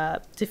on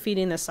the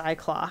defeating the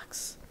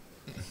Cyclops.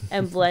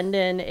 And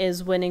Blendin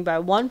is winning by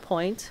 1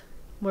 point,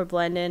 where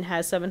Blendin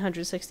has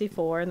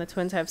 764 and the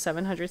twins have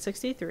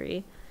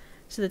 763.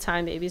 So the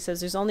Time Baby says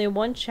there's only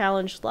one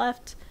challenge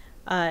left.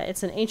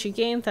 It's an ancient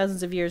game,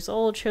 thousands of years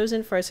old,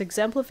 chosen for its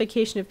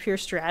exemplification of pure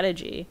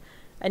strategy.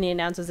 And he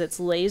announces it's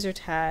laser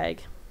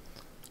tag,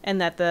 and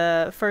that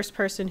the first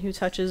person who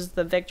touches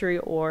the victory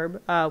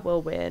orb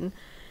will win.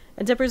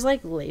 And Dipper's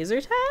like,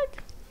 laser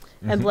tag?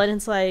 And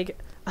Blendin's like,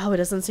 oh, it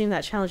doesn't seem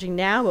that challenging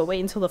now, but wait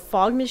until the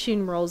fog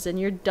machine rolls in,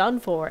 you're done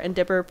for. And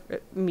Dipper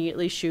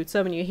immediately shoots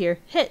him, and you hear,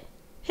 hit.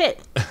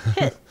 Hit.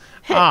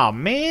 Oh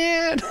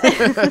man.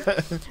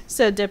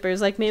 So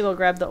Dipper's like, Mabel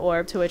grabbed the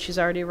orb, to which she's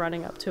already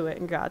running up to it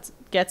and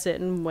gets it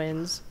and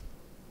wins.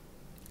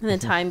 And then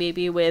Time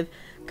Baby, with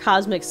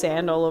cosmic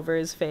sand all over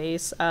his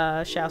face,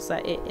 shouts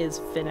that it is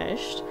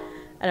finished.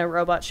 And a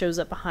robot shows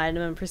up behind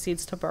him and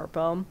proceeds to burp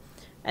him.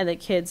 And the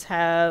kids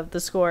have the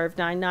score of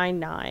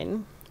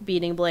 999,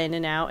 beating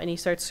Blendin out, and he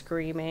starts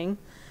screaming.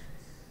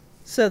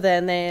 So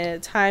then the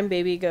Time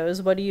Baby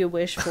goes, what do you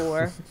wish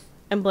for?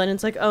 And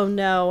Blendin's like, oh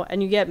no.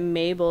 And you get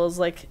Mabel's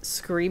like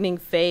screaming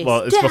face.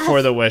 Well, it's Death!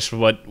 before the wish.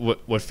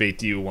 What fate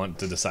do you want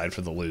to decide for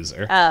the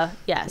loser?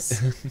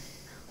 Yes.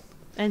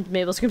 And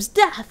Mabel screams,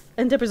 death!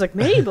 And Dipper's like,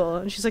 Mabel!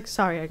 And she's like,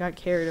 sorry, I got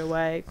carried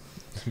away.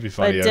 It'd be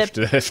funny if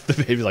the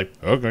baby's like,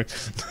 okay.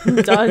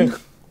 Done.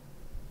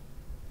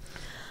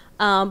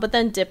 But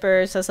then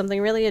Dipper says something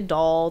really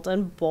adult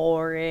and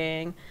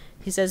boring.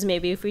 He says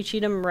maybe if we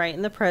cheat him right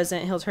in the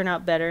present, he'll turn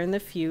out better in the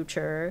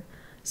future.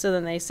 So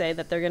then they say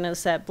that they're going to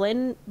set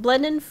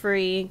Blendin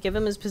free, give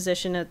him his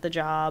position at the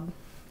job.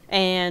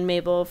 And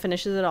Mabel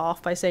finishes it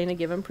off by saying to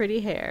give him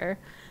pretty hair.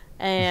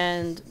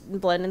 And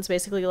Blendin's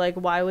basically like,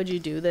 why would you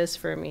do this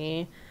for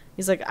me?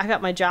 He's like, I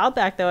got my job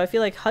back, though. I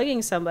feel like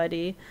hugging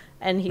somebody.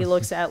 And he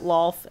looks at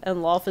Lolf, and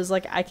Lolf is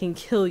like, I can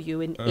kill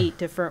you in 8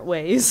 different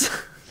ways.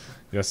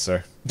 Yes,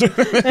 sir.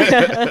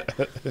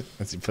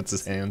 As he puts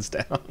his hands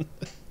down.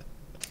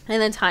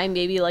 And then Time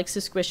Baby likes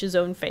to squish his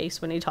own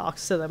face when he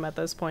talks to them at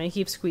this point. He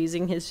keeps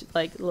squeezing his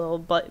like little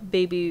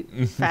baby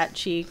fat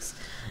cheeks.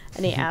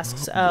 And he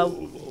asks,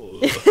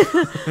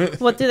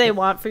 what do they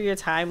want for your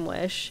time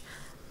wish?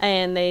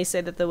 And they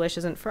say that the wish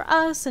isn't for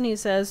us. And he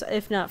says,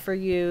 if not for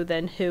you,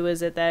 then who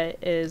is it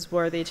that is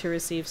worthy to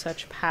receive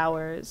such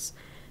powers?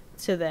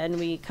 So then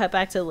we cut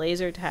back to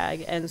laser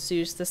tag, and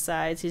s2e8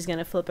 decides he's going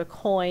to flip a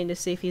coin to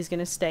see if he's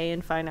going to stay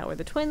and find out where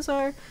the twins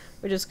are,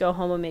 or just go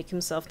home and make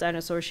himself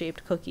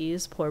dinosaur-shaped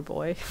cookies. Poor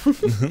boy.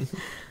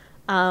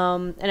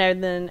 And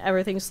then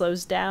everything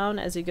slows down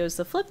as he goes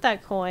to flip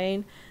that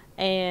coin,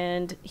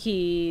 and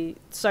he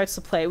starts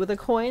to play with the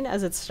coin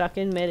as it's stuck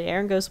in midair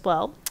and goes,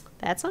 well,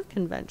 that's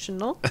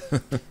unconventional.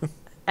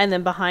 And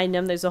then behind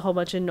him, there's a whole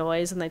bunch of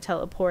noise, and they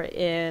teleport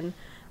in,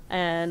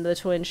 and the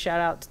twins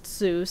shout out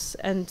to s2e8,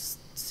 and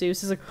s2e8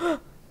 is like,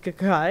 good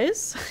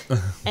guys.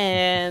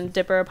 And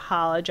Dipper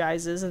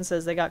apologizes and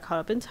says they got caught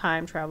up in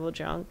time travel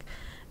junk,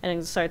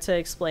 and starts to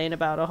explain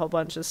about a whole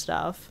bunch of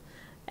stuff.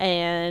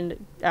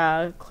 And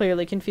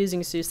clearly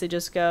confusing s2e8, they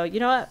just go, you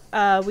know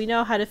what, we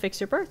know how to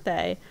fix your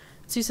birthday.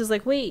 s2e8 is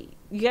like, wait,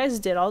 you guys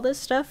did all this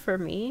stuff for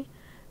me?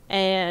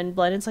 And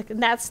Blendin's like,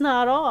 that's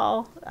not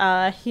all.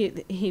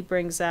 He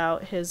brings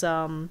out his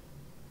time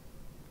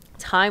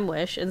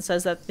wish and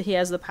says that he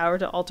has the power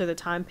to alter the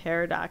time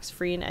paradox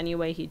free in any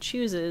way he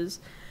chooses.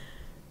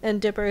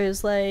 And Dipper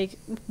is like,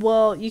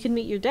 well, you can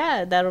meet your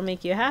dad, that'll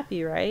make you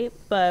happy, right?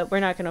 But we're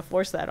not going to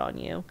force that on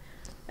you.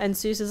 And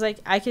s2e8 is like,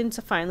 I can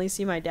finally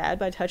see my dad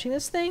by touching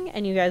this thing,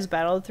 and you guys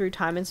battled through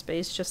time and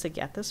space just to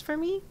get this for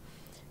me?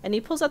 And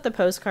he pulls out the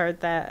postcard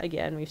that,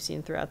 again, we've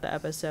seen throughout the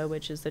episode,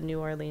 which is the New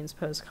Orleans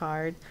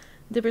postcard.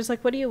 Dipper's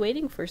like, what are you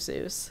waiting for,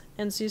 s2e8?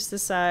 And s2e8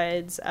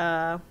 decides,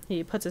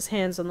 he puts his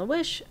hands on the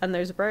wish, and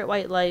there's a bright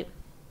white light,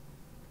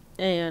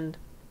 and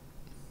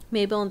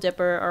Mabel and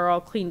Dipper are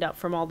all cleaned up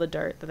from all the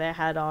dirt that they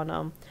had on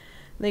them.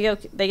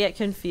 They get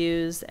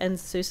confused, and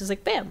s2e8 is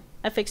like, bam,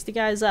 I fixed you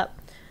guys up.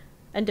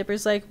 And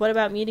Dipper's like, what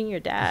about meeting your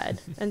dad?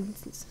 And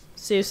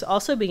s2e8,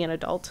 also being an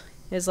adult,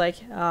 is like,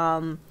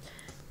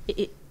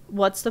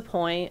 what's the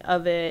point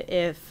of it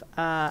if,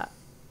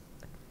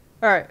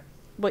 alright,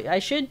 what I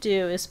should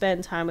do is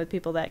spend time with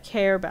people that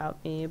care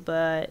about me,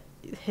 but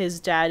his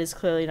dad is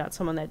clearly not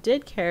someone that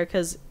did care,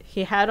 because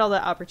he had all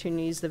the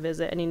opportunities to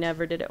visit and he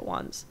never did it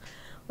once.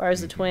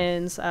 Whereas the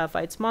twins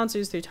fights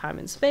monsters through time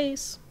and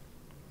space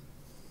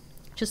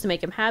just to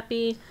make him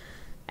happy,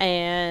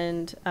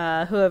 and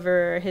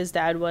whoever his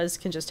dad was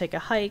can just take a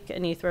hike,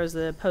 and he throws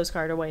the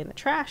postcard away in the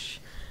trash,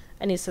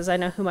 and he says, I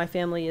know who my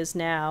family is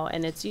now,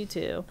 and it's you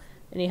two.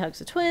 And he hugs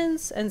the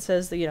twins and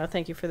says, you know,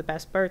 thank you for the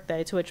best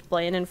birthday, to which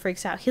Blendin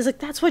freaks out. He's like,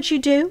 that's what you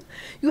do?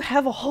 You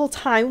have a whole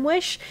time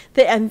wish?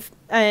 And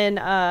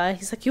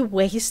he's like, you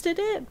wasted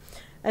it?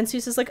 And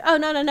s2e8 is like, oh,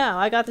 no,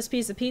 I got this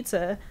piece of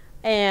pizza,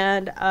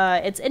 and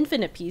it's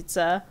infinite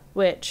pizza,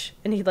 and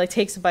he, like,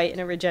 takes a bite and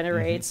it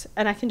regenerates,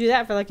 and I can do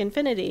that for, like,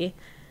 infinity.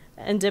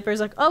 And Dipper's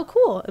like, oh,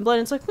 cool. And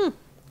Blendin's like,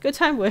 good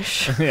time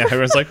wish. Yeah,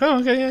 everyone's like, oh,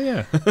 okay,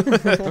 yeah.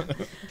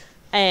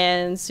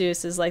 And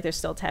s2e8 is like, there's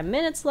still 10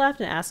 minutes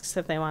left, and asks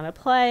if they want to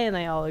play, and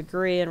they all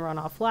agree and run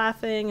off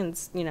laughing and,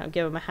 you know,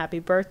 give him a happy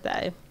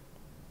birthday.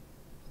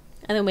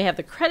 And then we have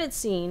the credit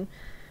scene,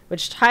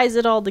 which ties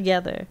it all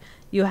together.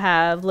 You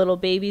have little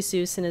baby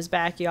s2e8 in his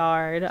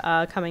backyard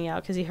coming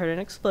out because he heard an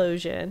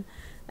explosion,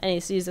 and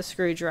he sees the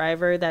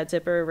screwdriver that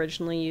Dipper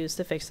originally used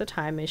to fix the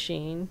time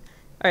machine,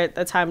 or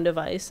the time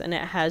device, and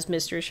it has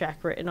Mystery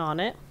Shack written on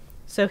it.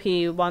 So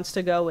he wants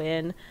to go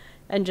in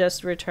and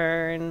just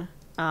return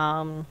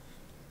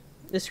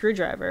the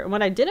screwdriver. And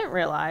what I didn't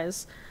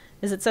realize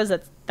is it says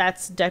that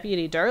that's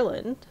Deputy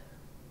Durland.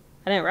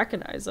 I didn't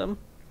recognize him.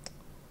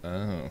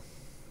 Oh.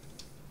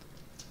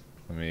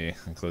 Let me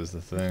close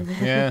the thing.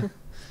 Yeah.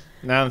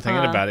 Now I'm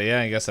thinking about it. Yeah,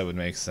 I guess that would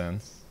make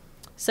sense.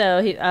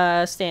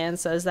 So Stan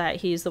says that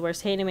he's the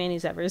worst handyman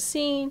he's ever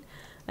seen,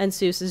 and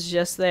s2e8 is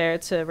just there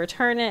to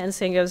return it, and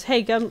Stan goes,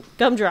 hey,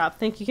 Gumdrop,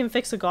 think you can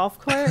fix a golf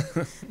cart?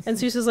 And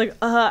s2e8 is like,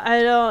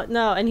 I don't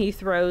know. And he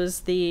throws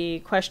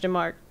the question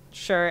mark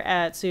shirt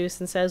at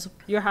s2e8 and says,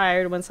 you're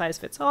hired, one size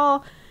fits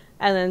all,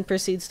 and then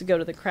proceeds to go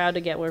to the crowd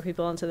to get more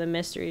people into the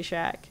Mystery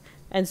Shack.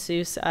 And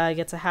s2e8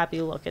 gets a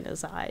happy look in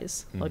his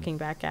eyes, looking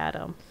back at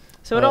him.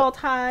 So it all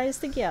ties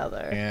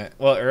together. Yeah.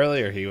 Well,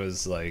 earlier he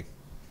was like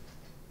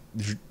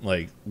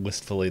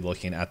wistfully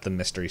looking at the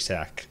Mystery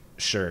Shack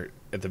shirt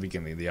at the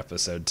beginning of the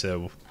episode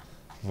too,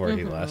 before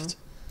he left.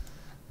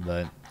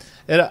 But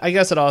I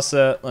guess it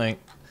also, like,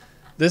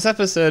 this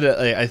episode,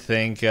 I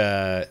think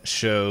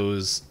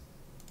shows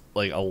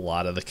like a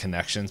lot of the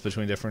connections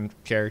between different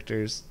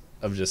characters,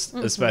 of just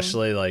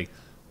especially like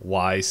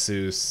why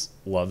s2e8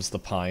 loves the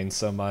Pine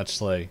so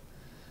much, like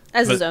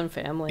his own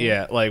family.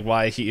 Yeah, like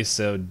why he is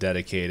so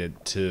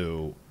dedicated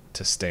to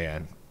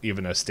Stan,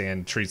 even though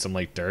Stan treats him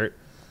like dirt.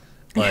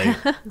 Like,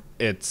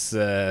 it's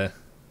like,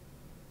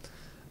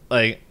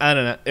 I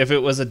don't know, if it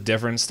was a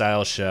different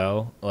style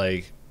show,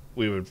 like,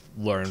 we would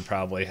learn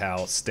probably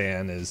how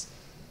Stan is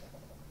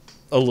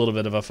a little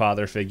bit of a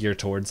father figure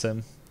towards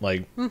him.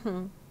 Like,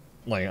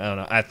 like, I don't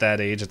know, at that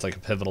age, it's like a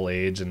pivotal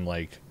age in,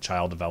 like,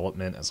 child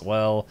development as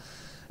well.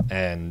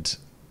 And,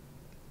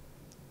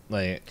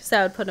 like... Because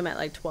that would put him at,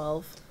 like,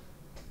 12.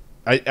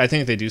 I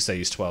think they do say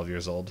he's 12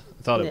 years old.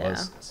 I thought it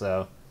was.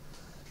 So,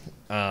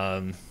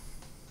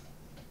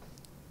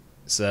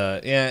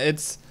 yeah,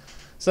 it's...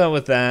 So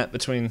with that,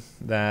 between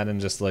that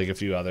and just, like, a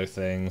few other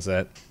things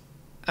that...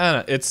 I don't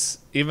know, it's...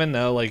 Even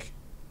though, like,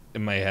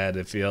 in my head,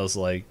 it feels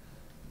like...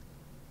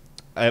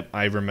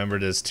 I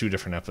remembered it as 2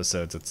 different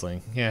episodes. It's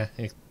like, yeah,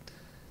 it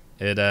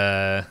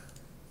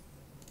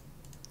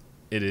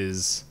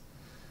is...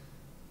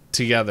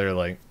 Together,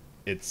 like,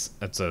 it's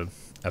a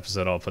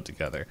episode all put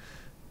together.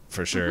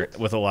 For sure,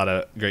 with a lot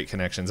of great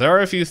connections. There are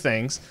a few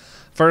things.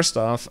 First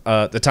off,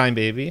 the Time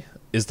Baby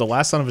is the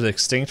last son of an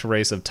extinct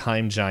race of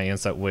time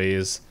giants that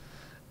weighs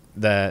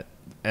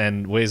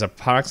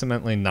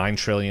approximately 9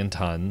 trillion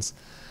tons.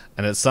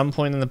 And at some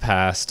point in the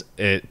past,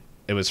 it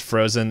was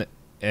frozen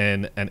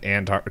in an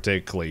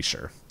Antarctic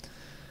glacier.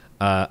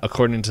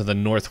 According to the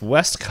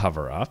Northwest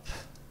cover-up,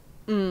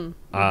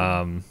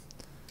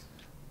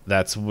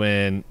 that's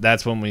when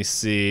we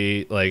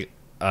see, like,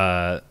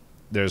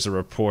 there's a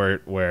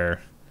report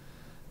where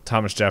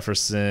Thomas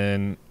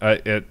Jefferson,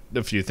 a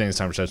few things.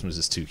 Thomas Jefferson was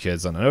just 2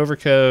 kids on an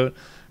overcoat.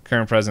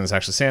 Current president is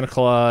actually Santa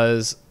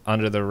Claus.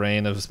 Under the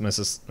reign of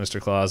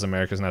Mr. Claus,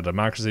 America is not a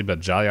democracy, but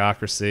a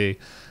jollyocracy.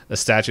 The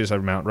statues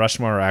of Mount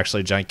Rushmore are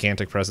actually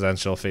gigantic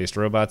presidential-faced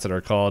robots that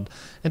are called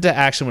into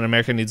action when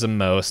America needs them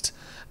most.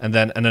 And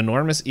then an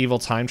enormous evil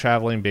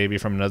time-traveling baby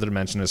from another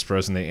dimension is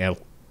frozen in the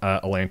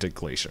Atlantic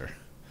glacier.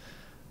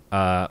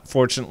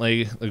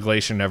 Fortunately, the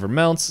glacier never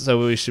melts,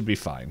 so we should be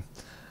fine.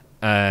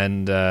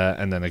 And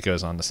then it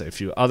goes on to say a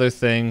few other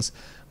things,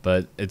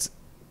 but it's,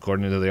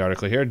 according to the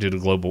article here, due to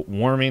global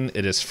warming,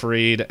 it is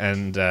freed,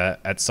 and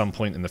at some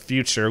point in the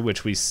future,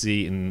 which we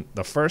see in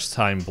the first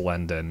time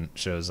Blendin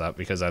shows up,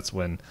 because that's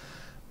when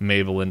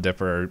Mabel and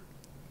Dipper are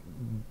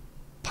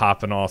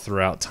popping all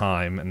throughout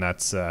time, and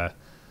that's, I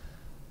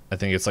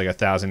think it's like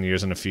 1,000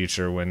 years in the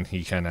future when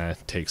he kind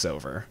of takes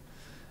over.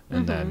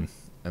 And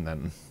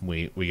then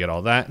we get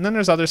all that. And then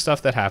there's other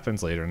stuff that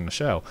happens later in the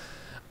show.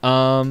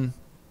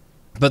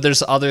 But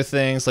there's other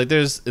things, like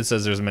it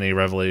says there's many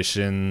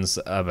revelations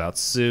about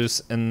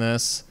Seuss in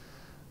this,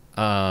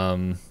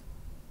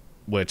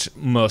 which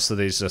most of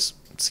these just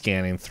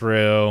scanning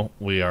through,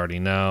 we already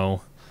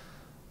know.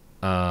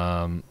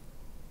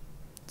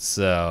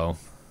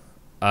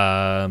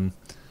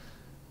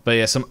 But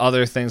yeah, some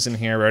other things in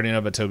here we already know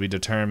about To Be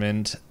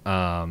Determined.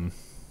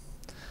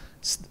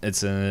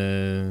 It's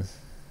a...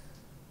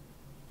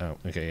 Oh,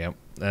 okay, yeah.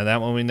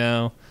 That one we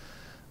know.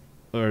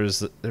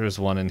 There's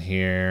one in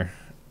here.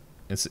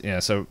 So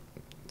it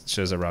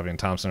shows that Robbie and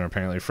Thompson are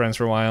apparently friends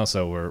for a while,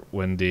 so we're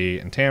Wendy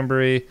and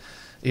Tambry.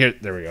 There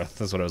we go.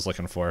 That's what I was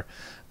looking for.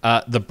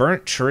 The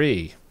burnt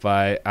tree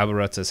by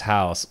Aburette's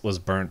house was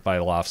burnt by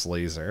Loft's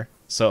laser.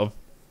 So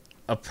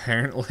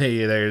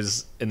apparently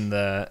there's, in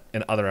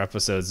other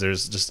episodes,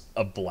 there's just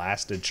a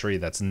blasted tree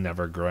that's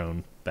never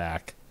grown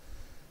back.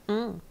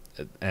 And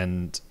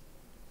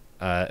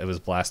it was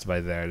blasted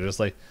by there. Just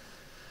like,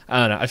 I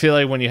don't know. I feel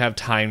like when you have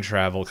time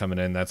travel coming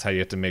in, that's how you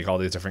have to make all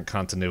these different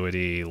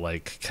continuity,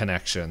 like,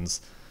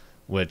 connections,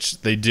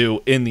 which they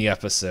do in the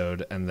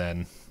episode and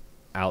then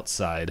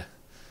outside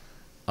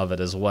of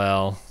it as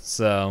well.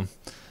 So,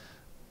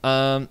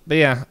 but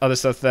yeah, other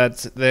stuff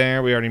that's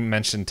there. We already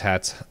mentioned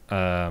Tat's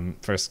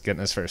first getting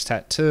his first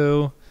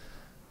tattoo.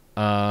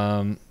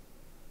 Yeah,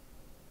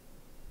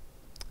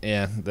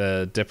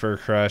 the Dipper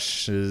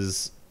crush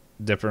is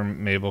Dipper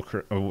Mabel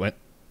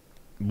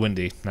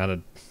Wendy, not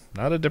a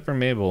Dipper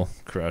Mabel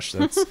crush.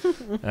 That's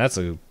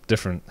a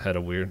different set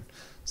of weird.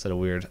 Yeah,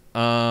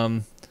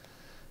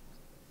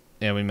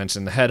 we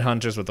mentioned the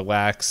headhunters with the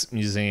wax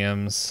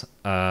museums,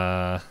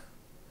 and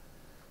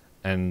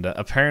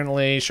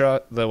apparently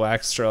the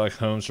wax Sherlock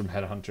Holmes from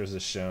Headhunters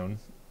is shown,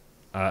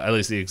 at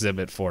least the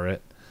exhibit for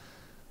it.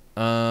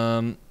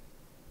 The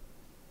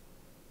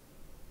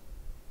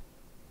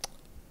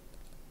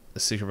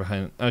secret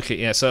behind. Okay,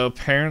 yeah. So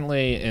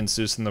apparently in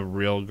Seuss and the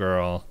Real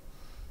Girl,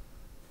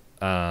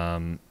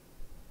 and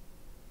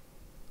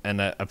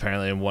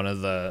apparently in one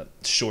of the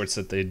shorts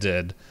that they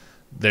did,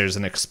 there's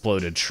an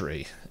exploded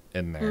tree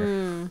in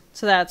there.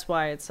 So that's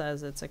why it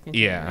says it's a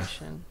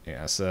continuation.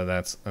 Yeah. So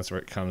that's where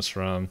it comes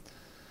from.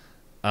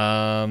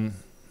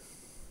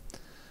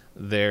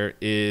 There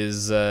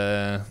is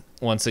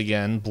once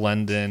again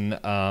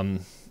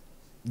Blendin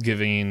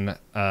giving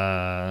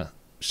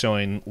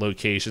showing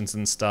locations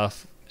and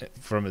stuff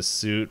from his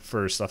suit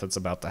for stuff that's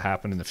about to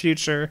happen in the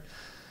future.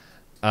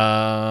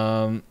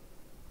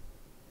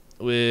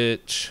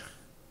 Which,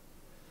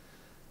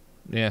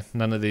 yeah,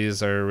 none of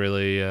these are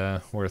really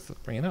worth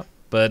bringing up.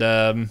 But,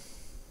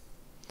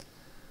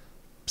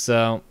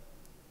 so,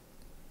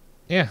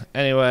 yeah,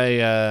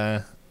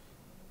 anyway,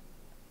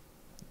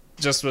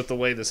 just with the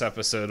way this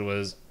episode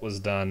was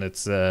done,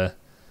 it's a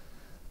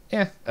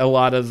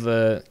lot of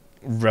the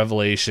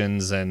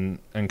revelations and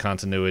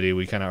continuity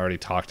we kind of already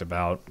talked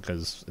about,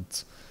 because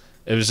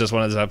it was just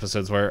one of those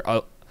episodes where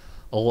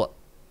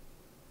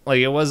like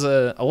it was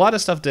a lot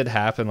of stuff did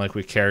happen. Like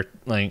we cared,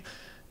 like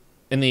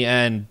in the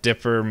end,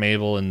 Dipper,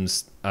 Mabel, and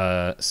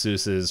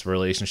Seuss's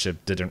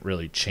relationship didn't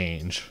really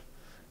change.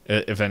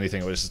 If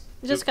anything, it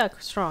just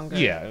got stronger.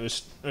 Yeah, it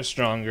was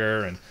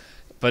stronger,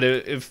 but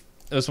it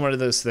was one of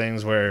those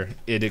things where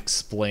it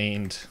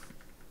explained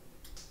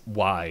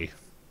why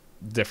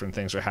different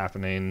things were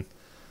happening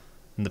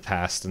in the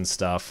past and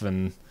stuff,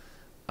 and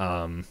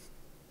I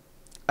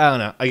don't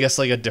know. I guess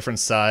like a different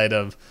side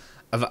of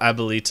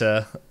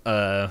Abuelita,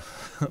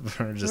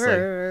 just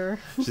like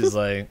she's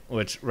like,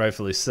 which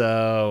rightfully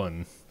so,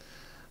 and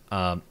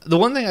the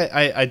one thing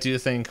I do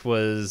think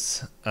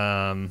was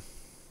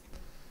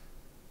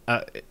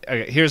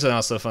here's an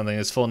also fun thing.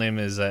 His full name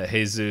is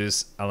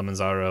Jesus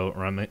Almanzaro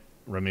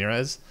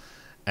Ramirez,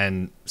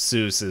 and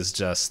Seuss is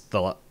just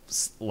the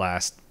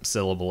last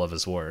syllable of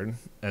his word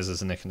as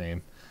his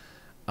nickname.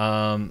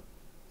 But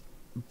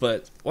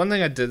one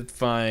thing I did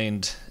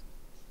find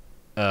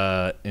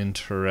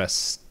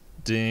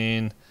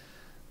interesting,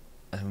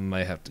 I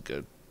might have to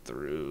go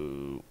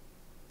through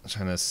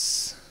trying to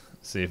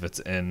see if it's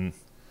in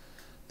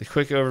the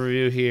quick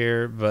overview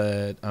here,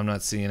 but I'm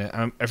not seeing it.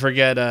 I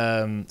forget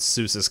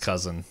Seuss's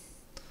cousin.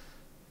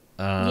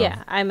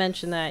 Yeah, I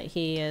mentioned that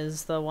he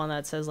is the one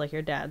that says like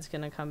your dad's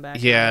gonna come back.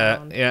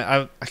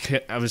 Yeah.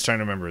 I was trying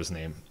to remember his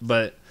name,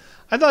 but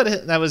I thought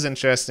that was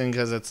interesting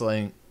because it's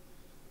like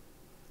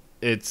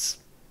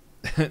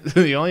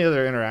the only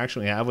other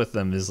interaction we have with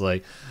them is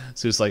like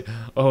Seuss like,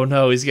 oh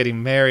no, he's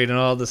getting married and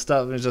all this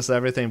stuff and just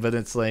everything, but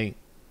it's like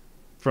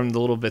from the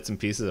little bits and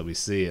pieces that we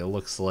see, it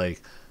looks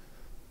like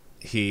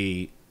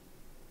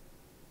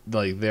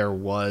there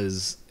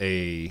was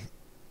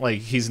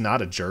he's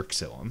not a jerk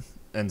to him.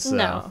 And so,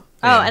 no.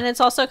 Yeah. Oh, and it's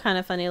also kind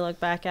of funny to look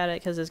back at it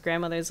because his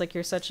grandmother's like,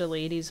 you're such a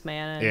ladies'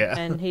 man.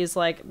 And he's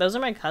like, those are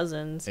my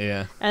cousins.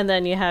 Yeah. And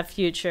then you have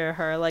future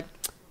her like,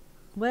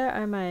 where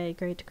are my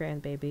great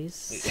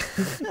grandbabies?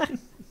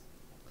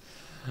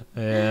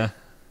 Yeah.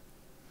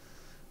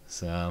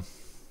 So,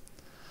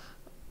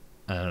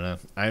 I don't know.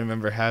 I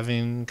remember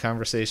having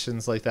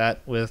conversations like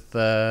that with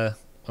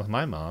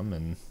my mom,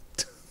 and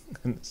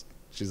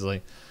she's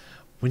like,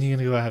 when are you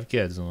going to go have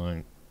kids? And I'm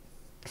like,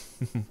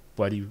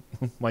 why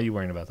are you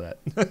worrying about that?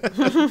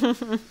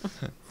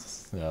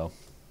 So,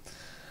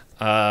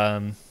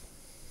 yeah.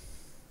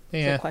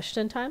 Is it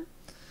question time?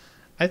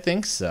 I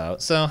think so.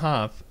 So,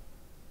 Hop,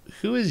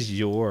 who is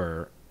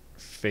your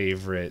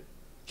favorite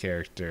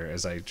character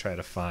as I try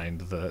to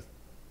find the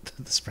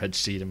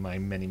spreadsheet in my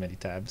many, many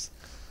tabs?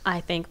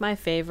 I think my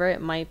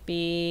favorite might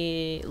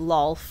be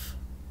Lolf.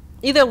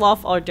 Either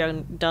Lolf or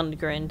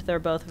Dundgren. They're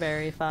both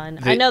very fun.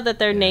 I know that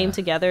their name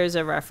together is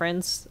a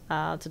reference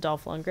to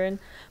Dolph Lundgren,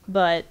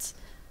 but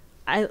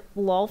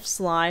Lolf's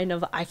line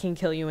of "I can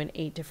kill you in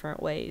 8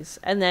 different ways,"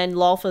 and then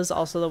Lolf is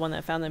also the one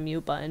that found the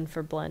mute button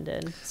for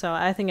Blendin. So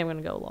I think I'm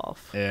gonna go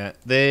Lolf. Yeah,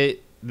 they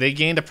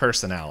gained a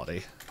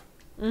personality.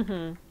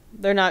 Mm-hmm.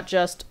 They're not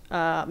just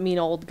mean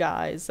old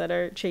guys that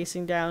are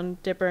chasing down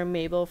Dipper and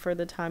Mabel for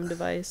the time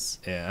device.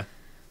 Yeah.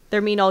 They're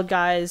mean old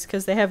guys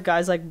because they have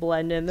guys like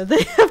Blendin that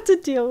they have to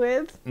deal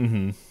with.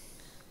 Mm-hmm.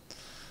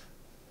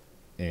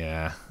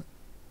 Yeah.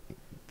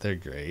 They're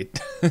great.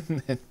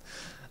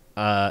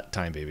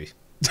 Time Baby.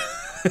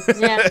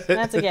 Yeah,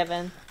 that's a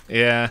given.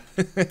 Yeah.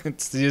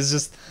 He's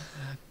just...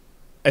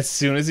 As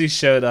soon as he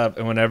showed up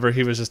and whenever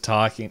he was just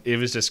talking, it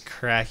was just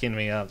cracking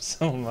me up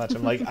so much.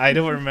 I'm like, I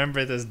don't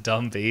remember this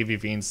dumb baby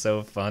being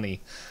so funny.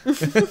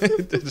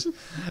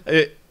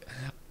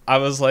 I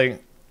was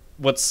like...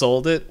 What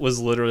sold it was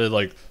literally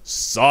like,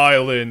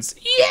 silence.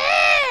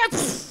 Yeah!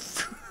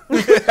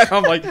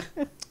 I'm like,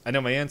 I know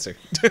my answer.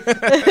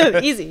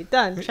 Easy,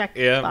 done, check.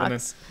 Yeah,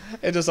 box.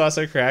 It just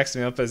also cracks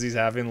me up as he's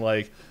having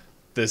like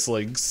this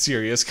like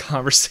serious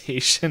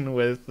conversation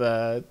with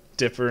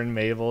Dipper and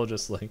Mabel,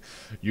 just like,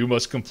 you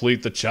must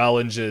complete the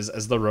challenges,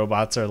 as the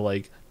robots are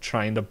like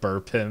trying to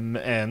burp him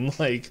and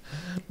like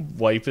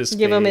wipe his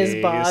Give face. Him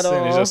his bottle.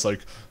 And he's just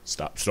like,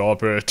 stop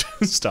it,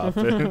 stop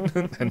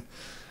it. And,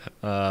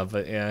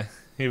 but yeah,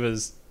 it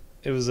was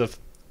a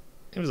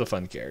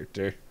fun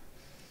character.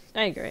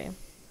 I agree.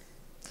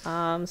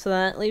 So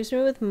that leaves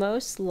me with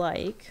most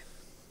like.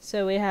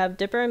 So we have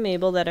Dipper and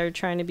Mabel that are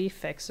trying to be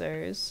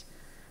fixers.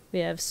 We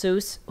have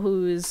Seuss,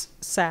 who's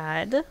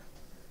sad.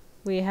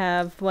 We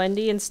have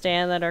Wendy and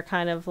Stan that are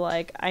kind of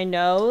like, I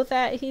know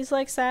that he's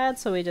like sad,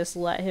 so we just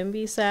let him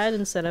be sad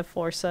instead of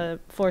force him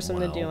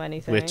to do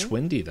anything. Which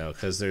Wendy though?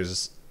 Because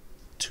there's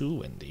 2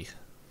 Wendy.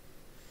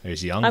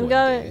 There's young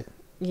Wendy.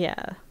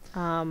 Yeah.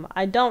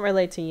 I don't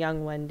relate to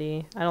young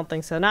Wendy. I don't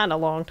think so. Not in a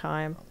long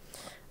time.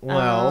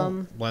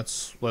 Well,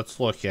 let's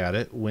look at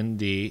it.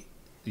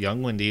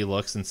 Young Wendy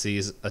looks and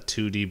sees a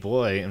 2D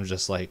boy and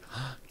just like,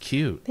 oh,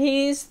 cute.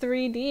 He's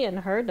 3D in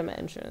her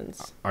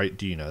dimensions.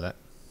 Do you know that?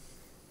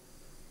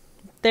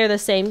 They're the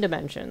same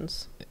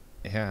dimensions.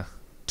 Yeah,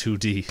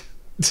 2D.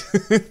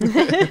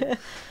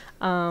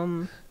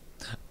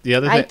 The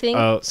other thing, I think.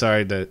 oh,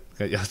 sorry to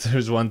cut you off.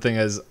 There's one thing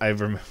as I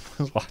remember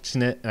was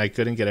watching it and I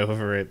couldn't get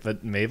over it,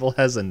 but Mabel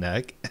has a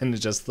neck, and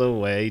just the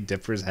way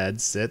Dipper's head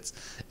sits,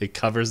 it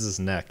covers his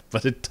neck,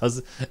 but it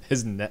does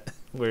his neck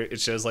where it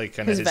shows like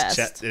kind of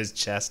his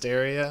chest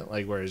area,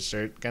 like where his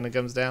shirt kind of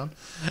comes down,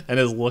 and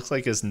it looks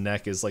like his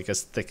neck is like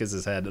as thick as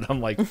his head, and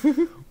I'm like,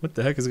 what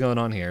the heck is going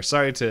on here?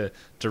 Sorry to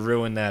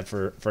ruin that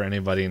for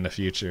anybody in the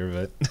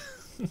future,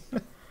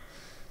 but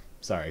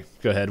sorry.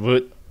 Go ahead.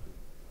 What?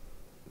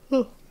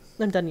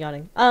 I'm done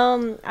yawning.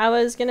 I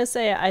was gonna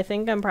say I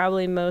think I'm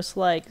probably most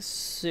like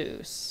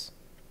s2e8,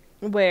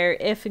 where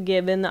if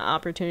given the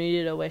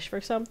opportunity to wish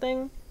for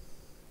something,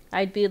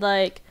 I'd be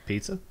like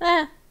Pizza.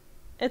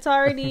 It's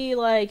already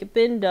like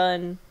been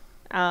done.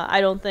 I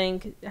don't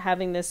think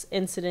having this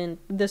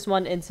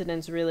one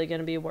incident's really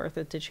gonna be worth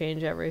it to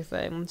change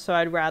everything. So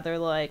I'd rather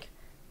like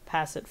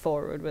pass it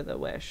forward with a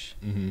wish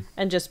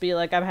and just be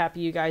like, I'm happy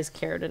you guys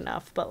cared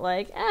enough, but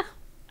like,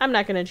 I'm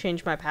not gonna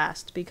change my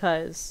past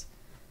because.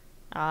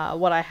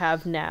 What I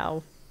have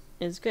now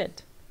is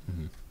good.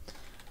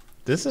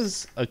 This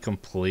is a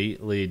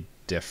completely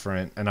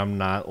different, and I'm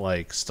not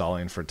like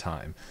stalling for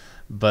time,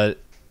 but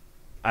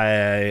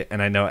I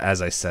know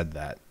as I said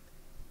that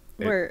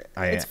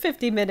it's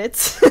 50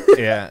 minutes.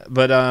 yeah,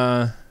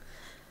 but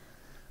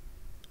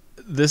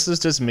this is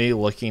just me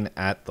looking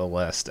at the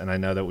list, and I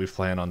know that we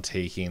plan on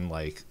taking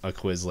like a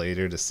quiz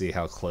later to see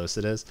how close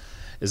it is.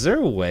 Is there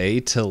a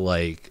way to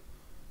like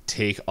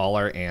take all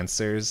our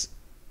answers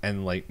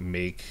and like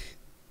make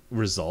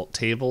result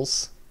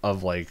tables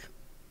of like,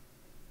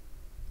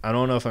 I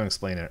don't know if I'm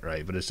explaining it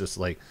right, but it's just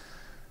like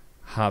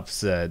Hop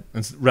said,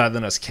 rather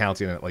than us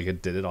counting it, like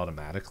it did it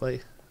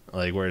automatically,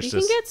 like where it's you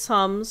just can get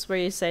sums where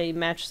you say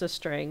match the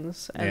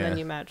strings and then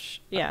you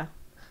match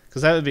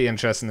because that would be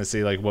interesting to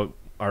see like what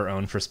our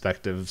own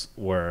perspectives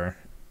were,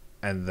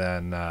 and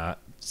then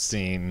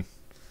seeing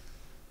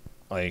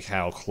like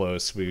how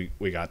close we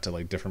got to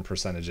like different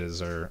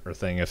percentages or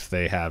thing if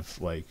they have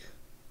like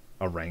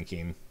a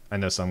ranking. I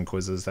know some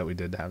quizzes that we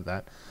did have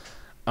that.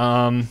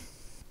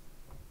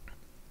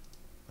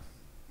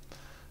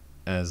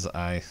 As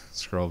I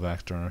scroll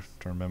back to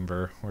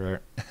remember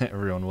where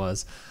everyone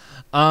was.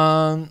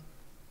 Yeah.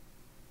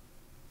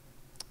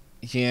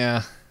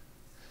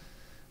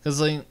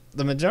 Because, like,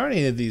 the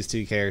majority of these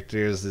two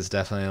characters is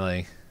definitely,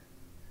 like,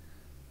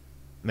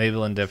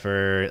 Mabel and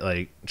Dipper,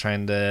 like,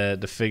 trying to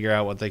figure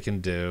out what they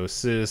can do.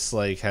 s2e8,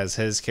 like, has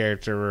his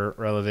character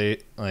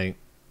relevate, like,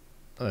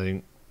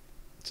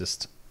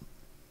 just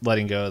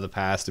letting go of the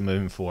past and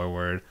moving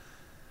forward.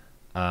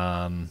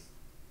 And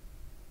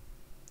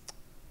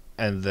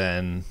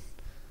then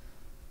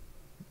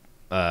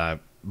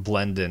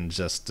Blendin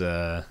just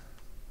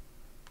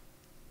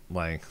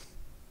like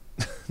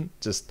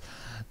just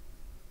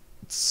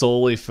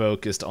solely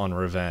focused on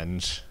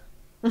revenge.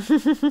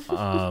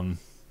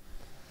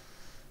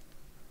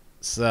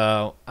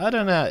 So I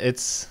don't know,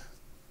 it's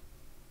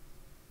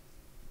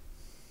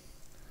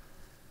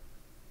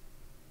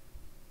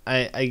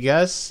I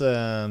guess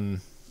I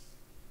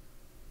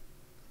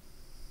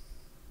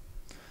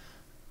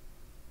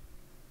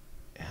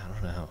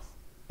don't know.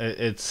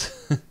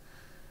 It's I'm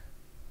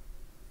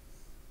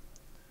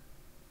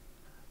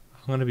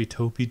gonna be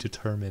Toby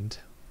determined,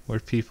 where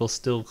people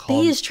still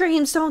call these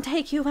dreams don't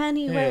take you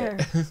anywhere.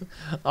 Yeah.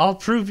 I'll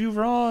prove you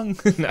wrong.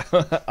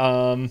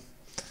 No.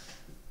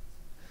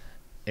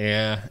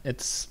 Yeah,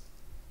 it's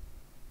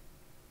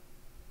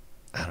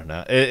I don't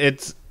know.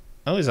 It's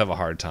I always have a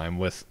hard time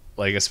with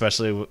like,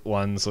 especially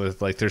ones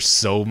with like there's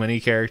so many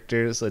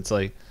characters. It's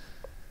like,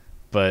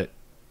 but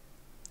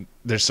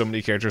there's so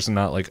many characters and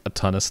not like a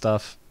ton of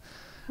stuff.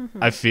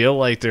 I feel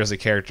like there's a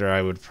character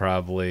I would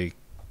probably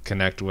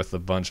connect with a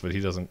bunch, but he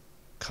doesn't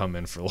come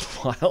in for a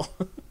little while.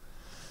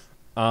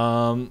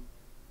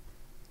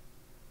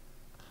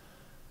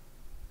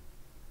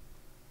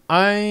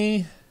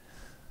 I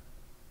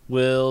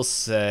will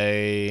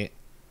say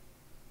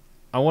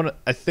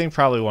I think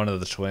probably one of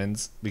the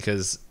twins,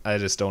 because I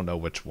just don't know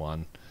which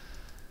one.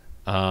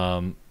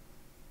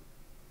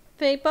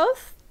 They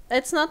both,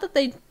 it's not that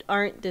they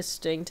aren't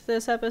distinct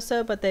this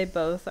episode, but they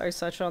both are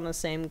such on the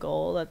same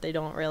goal that they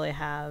don't really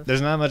have.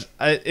 There's not much.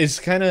 It's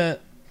kind of,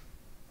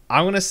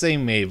 I'm going to say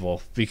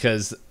Mabel,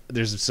 because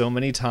there's so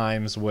many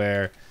times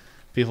where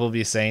people will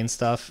be saying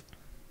stuff,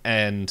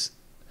 and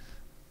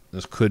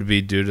this could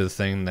be due to the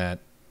thing that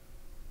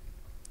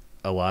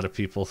a lot of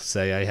people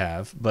say I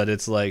have, but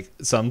it's like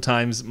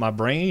sometimes my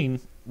brain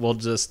will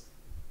just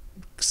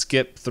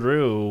skip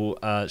through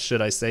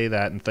should I say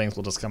that, and things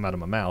will just come out of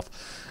my mouth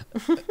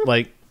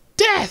like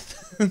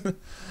death.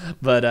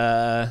 But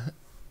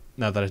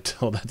not that I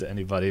told that to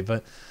anybody,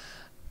 but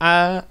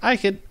I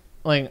could,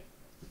 like,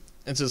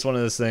 it's just one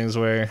of those things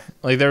where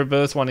like they're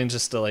both wanting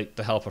just to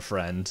help a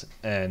friend,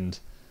 and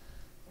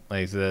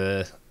like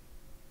I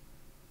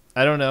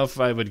don't know if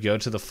I would go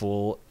to the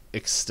full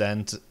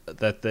extent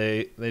that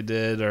they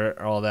did or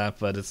all that,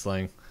 but it's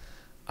like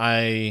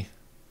I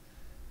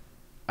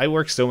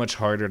work so much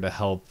harder to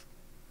help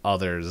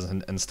others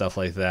and stuff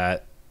like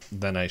that,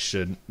 than I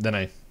should than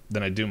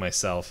I do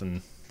myself,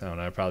 and I don't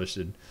know, I probably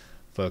should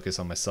focus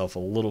on myself a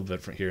little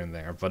bit from here and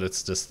there. But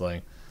it's just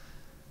like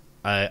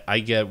I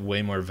get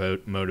way more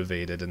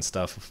motivated and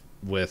stuff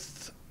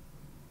with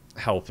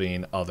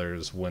helping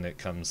others when it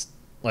comes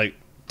like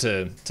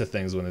to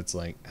things when it's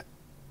like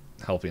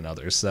helping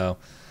others. So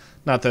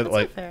not that, that's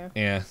like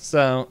yeah.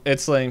 So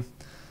it's like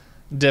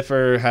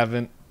differ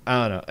haven't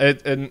I don't know.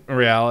 In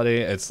reality,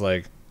 it's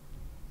like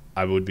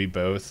I would be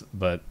both,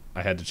 but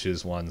I had to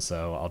choose one,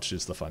 so I'll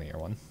choose the funnier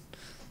one.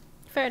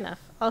 Fair enough.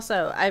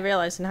 Also, I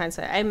realized in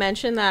hindsight, I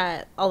mentioned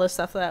that all the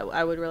stuff that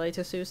I would relate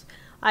to s2e8.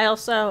 I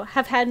also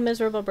have had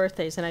miserable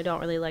birthdays, and I don't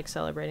really like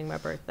celebrating my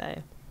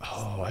birthday.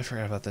 Oh, I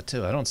forgot about that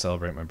too. I don't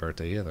celebrate my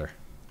birthday either.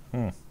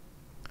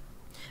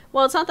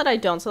 Well, it's not that I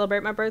don't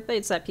celebrate my birthday,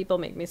 it's that people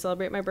make me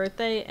celebrate my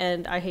birthday,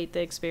 and I hate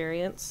the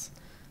experience.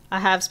 I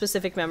have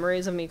specific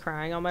memories of me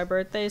crying on my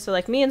birthday, so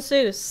like me and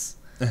s2e8.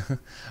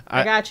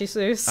 I got you,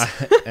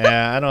 s2e8.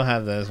 Yeah, I don't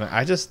have those.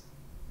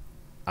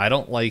 I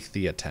don't like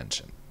the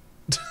attention.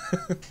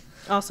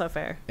 Also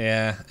fair.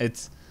 Yeah,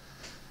 it's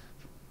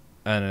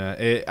I don't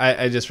know.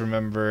 I just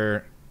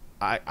remember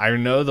I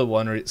know the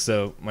one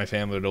so my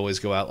family would always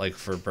go out like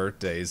for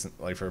birthdays,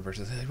 like where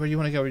do you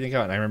want to go, where do you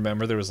go? And I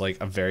remember there was like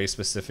a very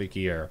specific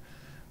year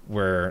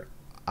where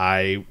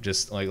I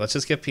just like, let's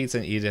just get pizza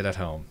and eat it at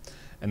home.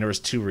 And there was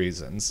two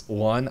reasons.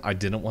 One, I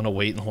didn't want to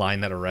wait in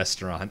line at a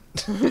restaurant.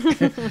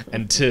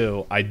 And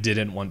two, I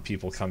didn't want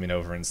people coming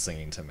over and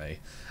singing to me.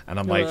 And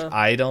I'm like,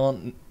 I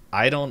don't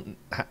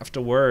have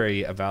to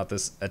worry about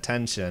this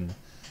attention.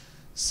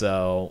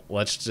 So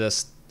let's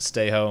just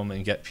stay home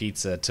and get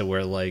pizza to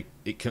where like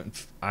it can.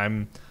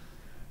 I'm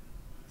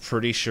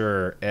pretty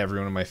sure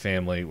everyone in my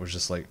family was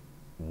just like,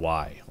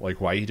 why? Like,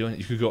 why are you doing it?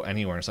 You could go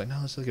anywhere. It's like, no,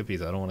 let's just get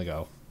pizza. I don't want to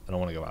go. I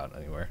don't want to go out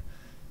anywhere.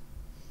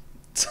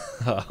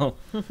 So,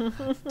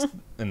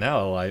 and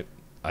now I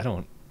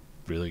don't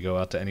really go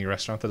out to any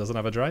restaurant that doesn't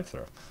have a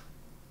drive-thru.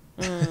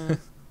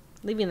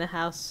 Leaving the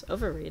house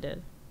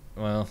overrated.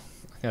 Well,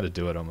 I got to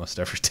do it almost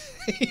every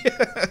day.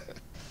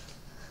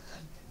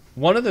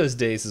 One of those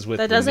days is with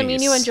that doesn't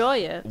mean you enjoy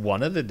it.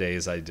 One of the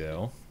days I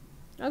do.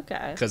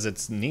 Okay. Because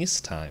it's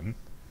niece time.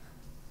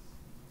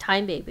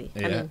 Time baby.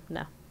 Yeah. I mean,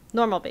 no,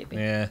 normal baby.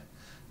 Yeah,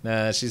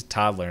 nah, she's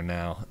toddler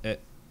now.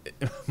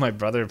 My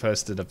brother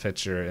posted a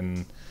picture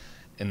in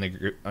the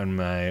group on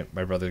my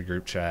brother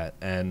group chat,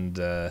 and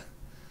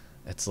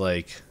it's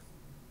like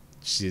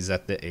she's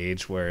at the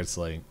age where it's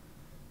like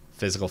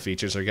physical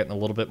features are getting a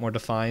little bit more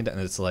defined, and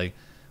it's like,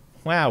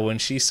 wow, when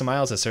she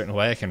smiles a certain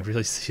way, I can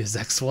really see his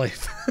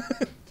ex-wife.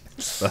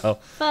 So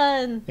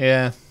fun.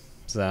 Yeah.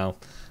 So,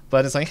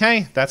 but it's like,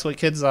 hey, that's what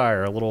kids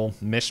are, a little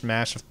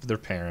mishmash of their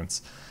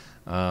parents.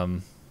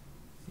 I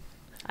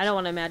don't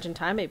want to imagine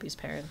Time Baby's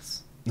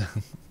parents.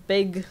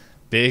 Big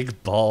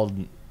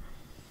bald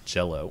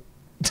Jello.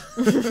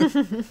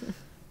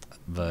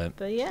 But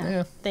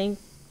yeah.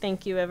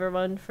 Thank you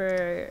everyone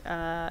for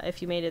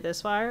if you made it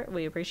this far,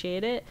 we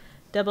appreciate it.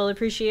 Double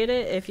appreciate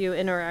it if you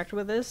interact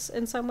with us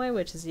in some way,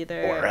 which is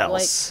either or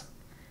else.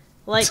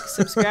 like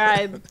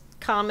subscribe,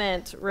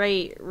 comment,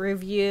 rate,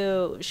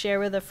 review, share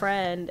with a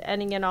friend,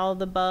 ending in all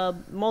the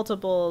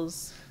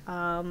multiples.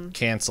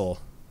 Cancel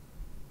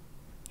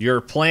your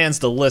plans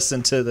to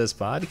listen to this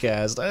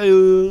podcast.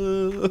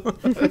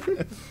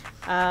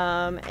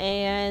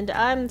 And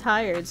I'm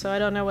tired, so I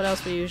don't know what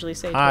else we usually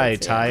say. Hi,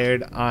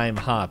 tired. I'm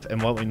Hop, and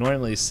what we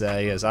normally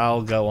say is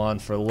I'll go on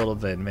for a little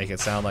bit and make it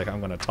sound like I'm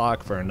going to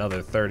talk for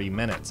another 30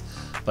 minutes,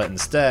 but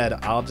instead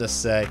I'll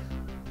just say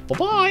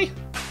bye-bye.